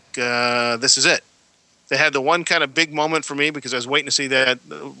I'm like, this is it. They had the one kind of big moment for me because I was waiting to see that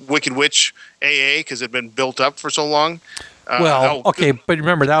Wicked Witch AA because it had been built up for so long. Okay, but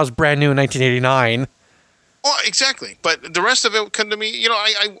remember, that was brand new in 1989. Oh, exactly. But the rest of it come to me,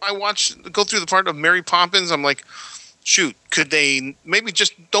 I go through the part of Mary Poppins. I'm like, shoot, could they maybe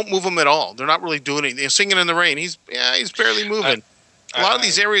just don't move him at all? They're not really doing anything. They're singing in the rain. He's barely moving. A lot of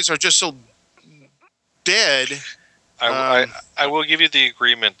these areas are just so dead. I will give you the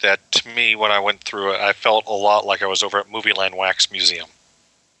agreement that to me, when I went through it, I felt a lot like I was over at Movieland Wax Museum.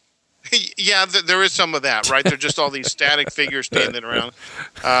 Yeah, there is some of that, right? They're just all these static figures standing around.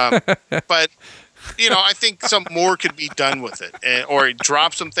 But, I think some more could be done with it. Or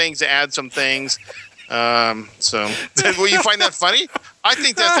drop some things, add some things. So, will you find that funny? I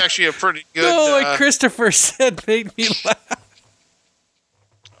think that's actually a pretty good... No, like Christopher said, made me laugh.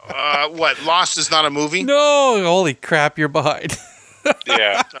 What, Lost is not a movie? No, holy crap, you're behind.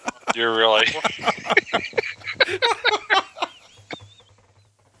 Yeah, you're really...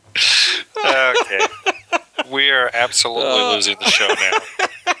 Okay, we are absolutely losing the show now.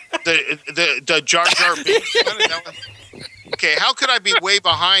 The Jar Jar Binks one? Okay, how could I be way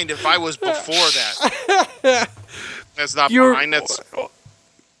behind if I was before that? That's not behind. That's.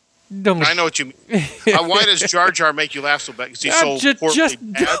 I know what you mean. Why does Jar Jar make you laugh so bad? Because he's so poorly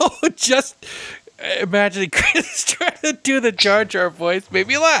bad? Just imagining Chris trying to do the Jar Jar voice made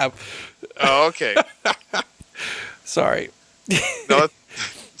me laugh. Oh, okay. Sorry. No,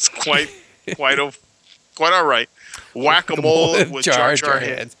 it's quite all right. Whack-a-mole with Jar Jar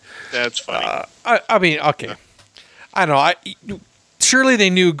heads. That's funny. I mean, okay. I don't know. Surely they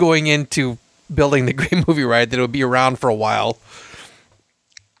knew going into building the Great Movie Ride that it would be around for a while.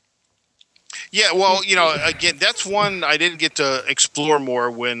 Yeah, well, again, that's one I didn't get to explore more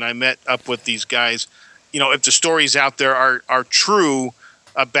when I met up with these guys. If the stories out there are true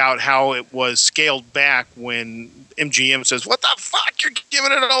about how it was scaled back when MGM says, "What the fuck? You're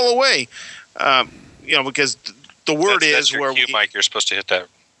giving it all away." Because the word that's your cue, Mike. You're supposed to hit that.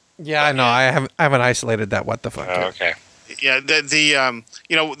 Yeah, I know. I haven't isolated that. What the fuck? Oh, okay. Yeah, the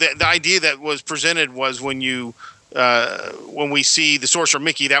idea that was presented was when we see the Sorcerer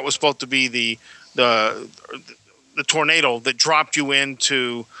Mickey, that was supposed to be the tornado that dropped you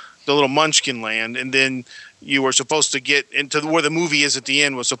into the little Munchkin land, and then you were supposed to get into where the movie is at the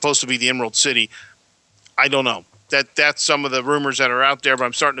end was supposed to be the Emerald City. I don't know. That's some of the rumors that are out there, but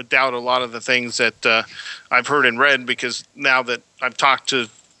I'm starting to doubt a lot of the things that I've heard and read because now that I've talked to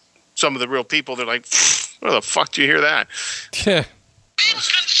some of the real people, they're like, "Where the fuck do you hear that?"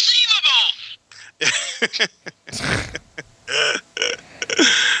 Inconceivable.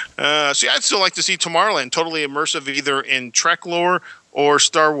 See, I'd still like to see Tomorrowland totally immersive, either in Trek lore or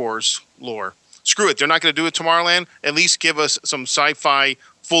Star Wars lore. Screw it, they're not going to do it Tomorrowland. At least give us some sci-fi,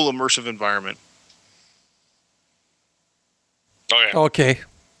 full immersive environment. Oh yeah. Okay.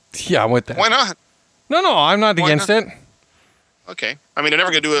 Yeah, I'm with that. Why not? No, I'm not Why against not? it. Okay. I mean, they're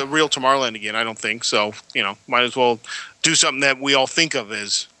never going to do a real Tomorrowland again, I don't think. So, might as well do something that we all think of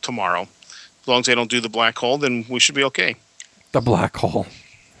as tomorrow. As long as they don't do the black hole, then we should be okay. The black hole.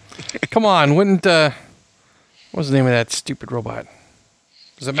 Come on, wouldn't what was the name of that stupid robot?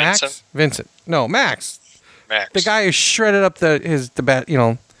 Was it Max? Vincent. No, Max. Max. The guy who shredded up the bad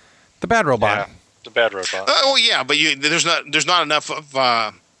robot. Yeah, the bad robot. Oh yeah, but there's not enough of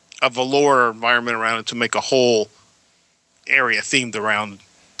a lore environment around it to make a whole area themed around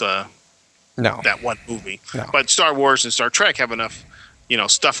that one movie. No. But Star Wars and Star Trek have enough,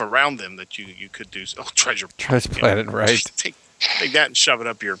 stuff around them that you could do. Oh, Treasure Planet, right? Take that and shove it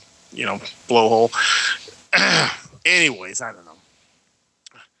up your, blowhole. Anyways, I don't know.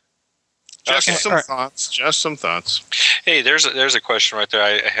 Just some thoughts. Hey, there's a question right there.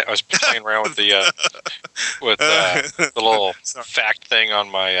 I was playing around with the little fact thing on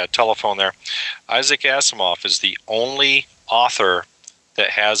my telephone there. Isaac Asimov is the only author that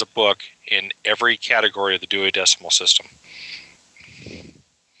has a book in every category of the Dewey Decimal System.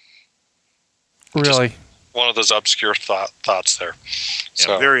 Really? Just one of those obscure thoughts there. Yeah,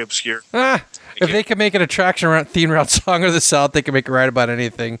 So very obscure. If they can make an attraction around theme around Song of the South, they can make it right about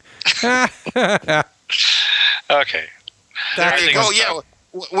anything. okay. There you Everything go. is Yeah.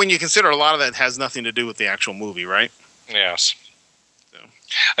 When you consider a lot of that has nothing to do with the actual movie, right? Yes.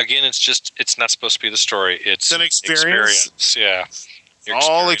 Again, it's not supposed to be the story. It's an experience. Yeah. Your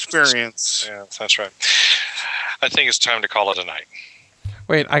All experience. Yeah, that's right. I think it's time to call it a night.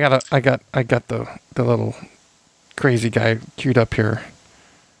 Wait, I got the little crazy guy queued up here.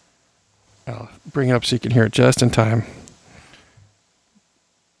 I'll bring it up so you can hear it just in time.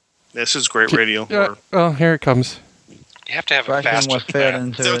 This is great radio. Yeah, well, here it comes. You have to have a Freshman fast. was fed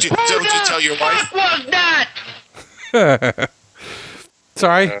into Don't it. you tell your wife?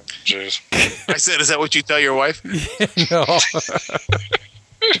 Sorry? Jeez. I said, is that what you tell your wife? No.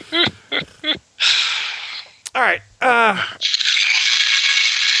 All right.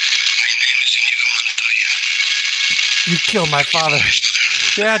 You killed my father.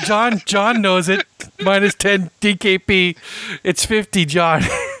 Yeah, John knows it. Minus 10 DKP. It's 50, John.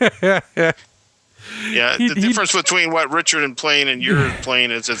 Yeah, the difference between what Richard and playing and you're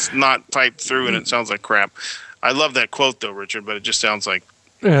playing is it's not piped through and it sounds like crap. I love that quote though, Richard, but it just sounds like.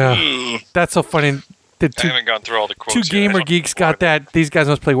 That's so funny. The I haven't gone through all the quotes. two yet. gamer geeks got that. These guys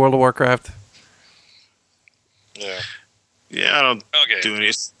must play World of Warcraft. Yeah. Yeah, I don't do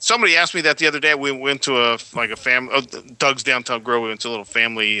any. Somebody asked me that the other day. We went to a family. Doug's Downtown Grow. We went to a little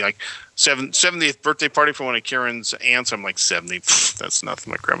family 70th birthday party for one of Karen's aunts. I'm like 70. That's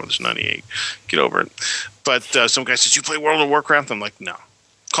nothing. My grandmother's 98. Get over it. But some guy says, "You play World of Warcraft?" I'm like, "No."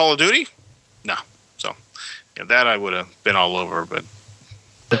 Call of Duty? No. So that I would have been all over. But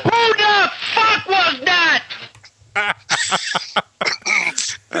Who the fuck was that?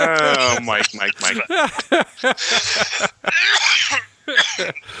 oh, Mike.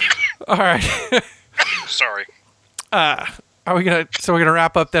 All right. Sorry. We're gonna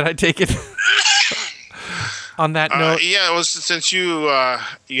wrap up then, I take it. On that note. Yeah, it was since you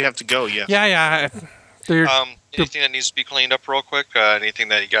have to go. Yeah. Yeah. Anything that needs to be cleaned up real quick? Anything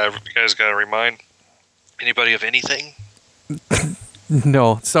that you guys got to remind anybody of anything?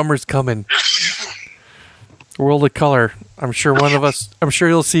 No, summer's coming. World of Color. I'm sure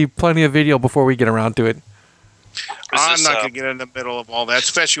you'll see plenty of video before we get around to it. I'm not going to get in the middle of all that,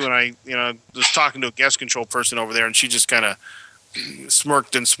 especially when I was talking to a guest control person over there, and she just kind of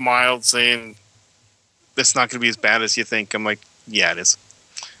smirked and smiled, saying, "That's not going to be as bad as you think." I'm like, "Yeah, it is."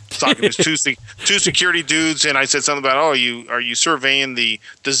 I was talking to two security dudes, and I said something about, "Oh, are you surveying the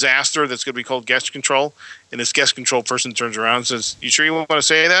disaster that's going to be called guest control?" And this guest control person turns around and says, "You sure you want to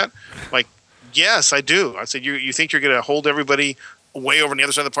say that?" I'm like, "Yes, I do." I said, "You think you're going to hold everybody way over on the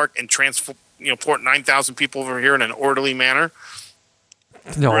other side of the park and port 9,000 people over here in an orderly manner?"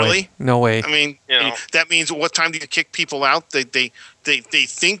 No really? way. No way. I mean, that means what time do you kick people out? They think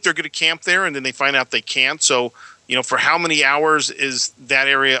they're going to camp there, and then they find out they can't. So, for how many hours is that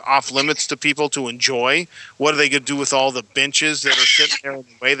area off limits to people to enjoy? What are they going to do with all the benches that are sitting there in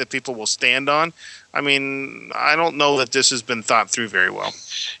the way that people will stand on? I mean, I don't know that this has been thought through very well.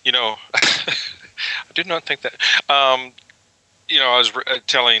 I did not think that. I was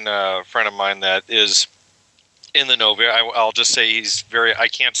telling a friend of mine that is in the know. I'll just say he's very. I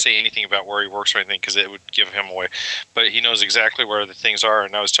can't say anything about where he works or anything because it would give him away. But he knows exactly where the things are.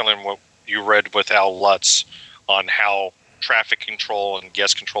 And I was telling him what you read with Al Lutz on how traffic control and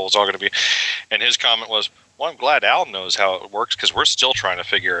guest control is all going to be. And his comment was, "Well, I'm glad Al knows how it works because we're still trying to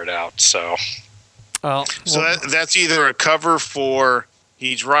figure it out." So, that's either a cover for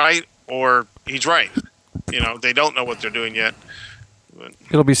he's right or he's right. They don't know what they're doing yet.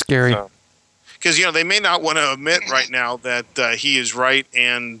 It'll be scary. Because, they may not want to admit right now that he is right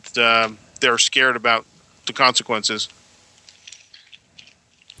and they're scared about the consequences.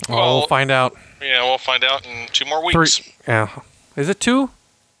 Well, we'll find out. Yeah, we'll find out in 2 more weeks. 3, yeah. Is it 2?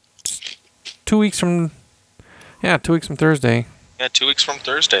 2 weeks from... Yeah, 2 weeks from Thursday. Yeah, 2 weeks from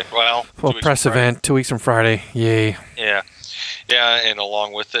Thursday. Well, press event, 2 weeks from Friday. Yay. Yeah. Yeah, and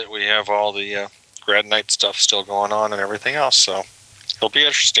along with it, we have all the grad night stuff still going on and everything else, so it'll be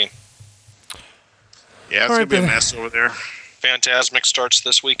interesting. Yeah, it's going to be a mess over there. Phantasmic starts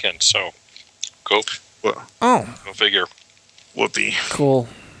this weekend, so go. Well, go figure. Whoopee. Cool.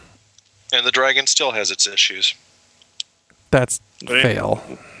 And the Dragon still has its issues. That's fail.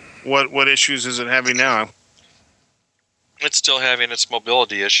 What issues is it having now? It's still having its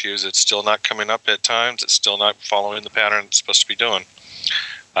mobility issues. It's still not coming up at times. It's still not following the pattern it's supposed to be doing.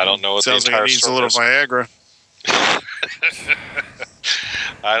 I don't know what Sounds the entire like it needs a little Viagra.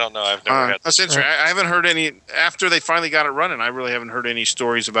 I don't know. I've never had that's interesting. I haven't heard any after they finally got it running. I really haven't heard any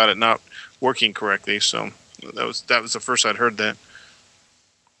stories about it not working correctly. So that was the first I'd heard that.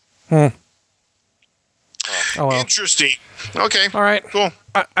 Oh well. Interesting. Okay. All right. Cool.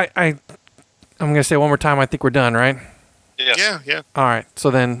 I'm gonna say one more time. I think we're done, right? Yes. Yeah. All right.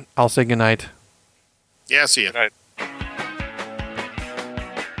 So then I'll say goodnight. Yeah. See you. Good night.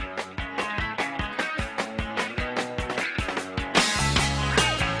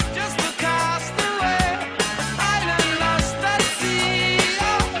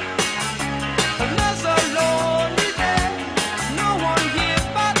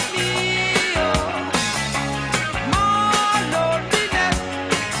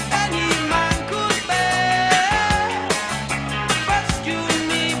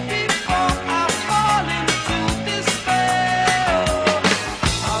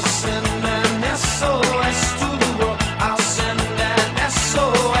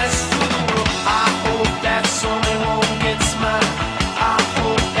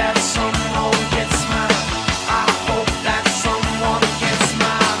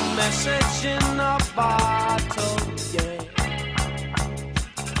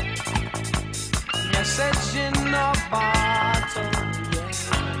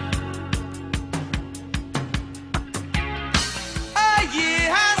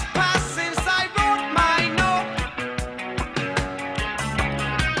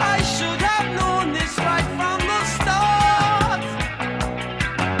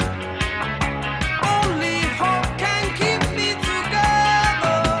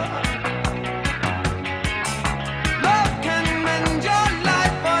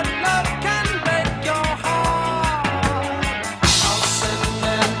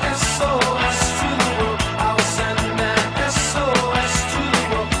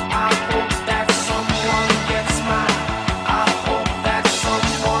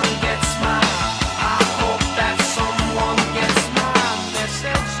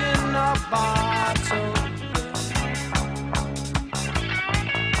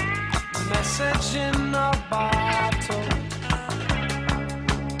 Message in a bottle.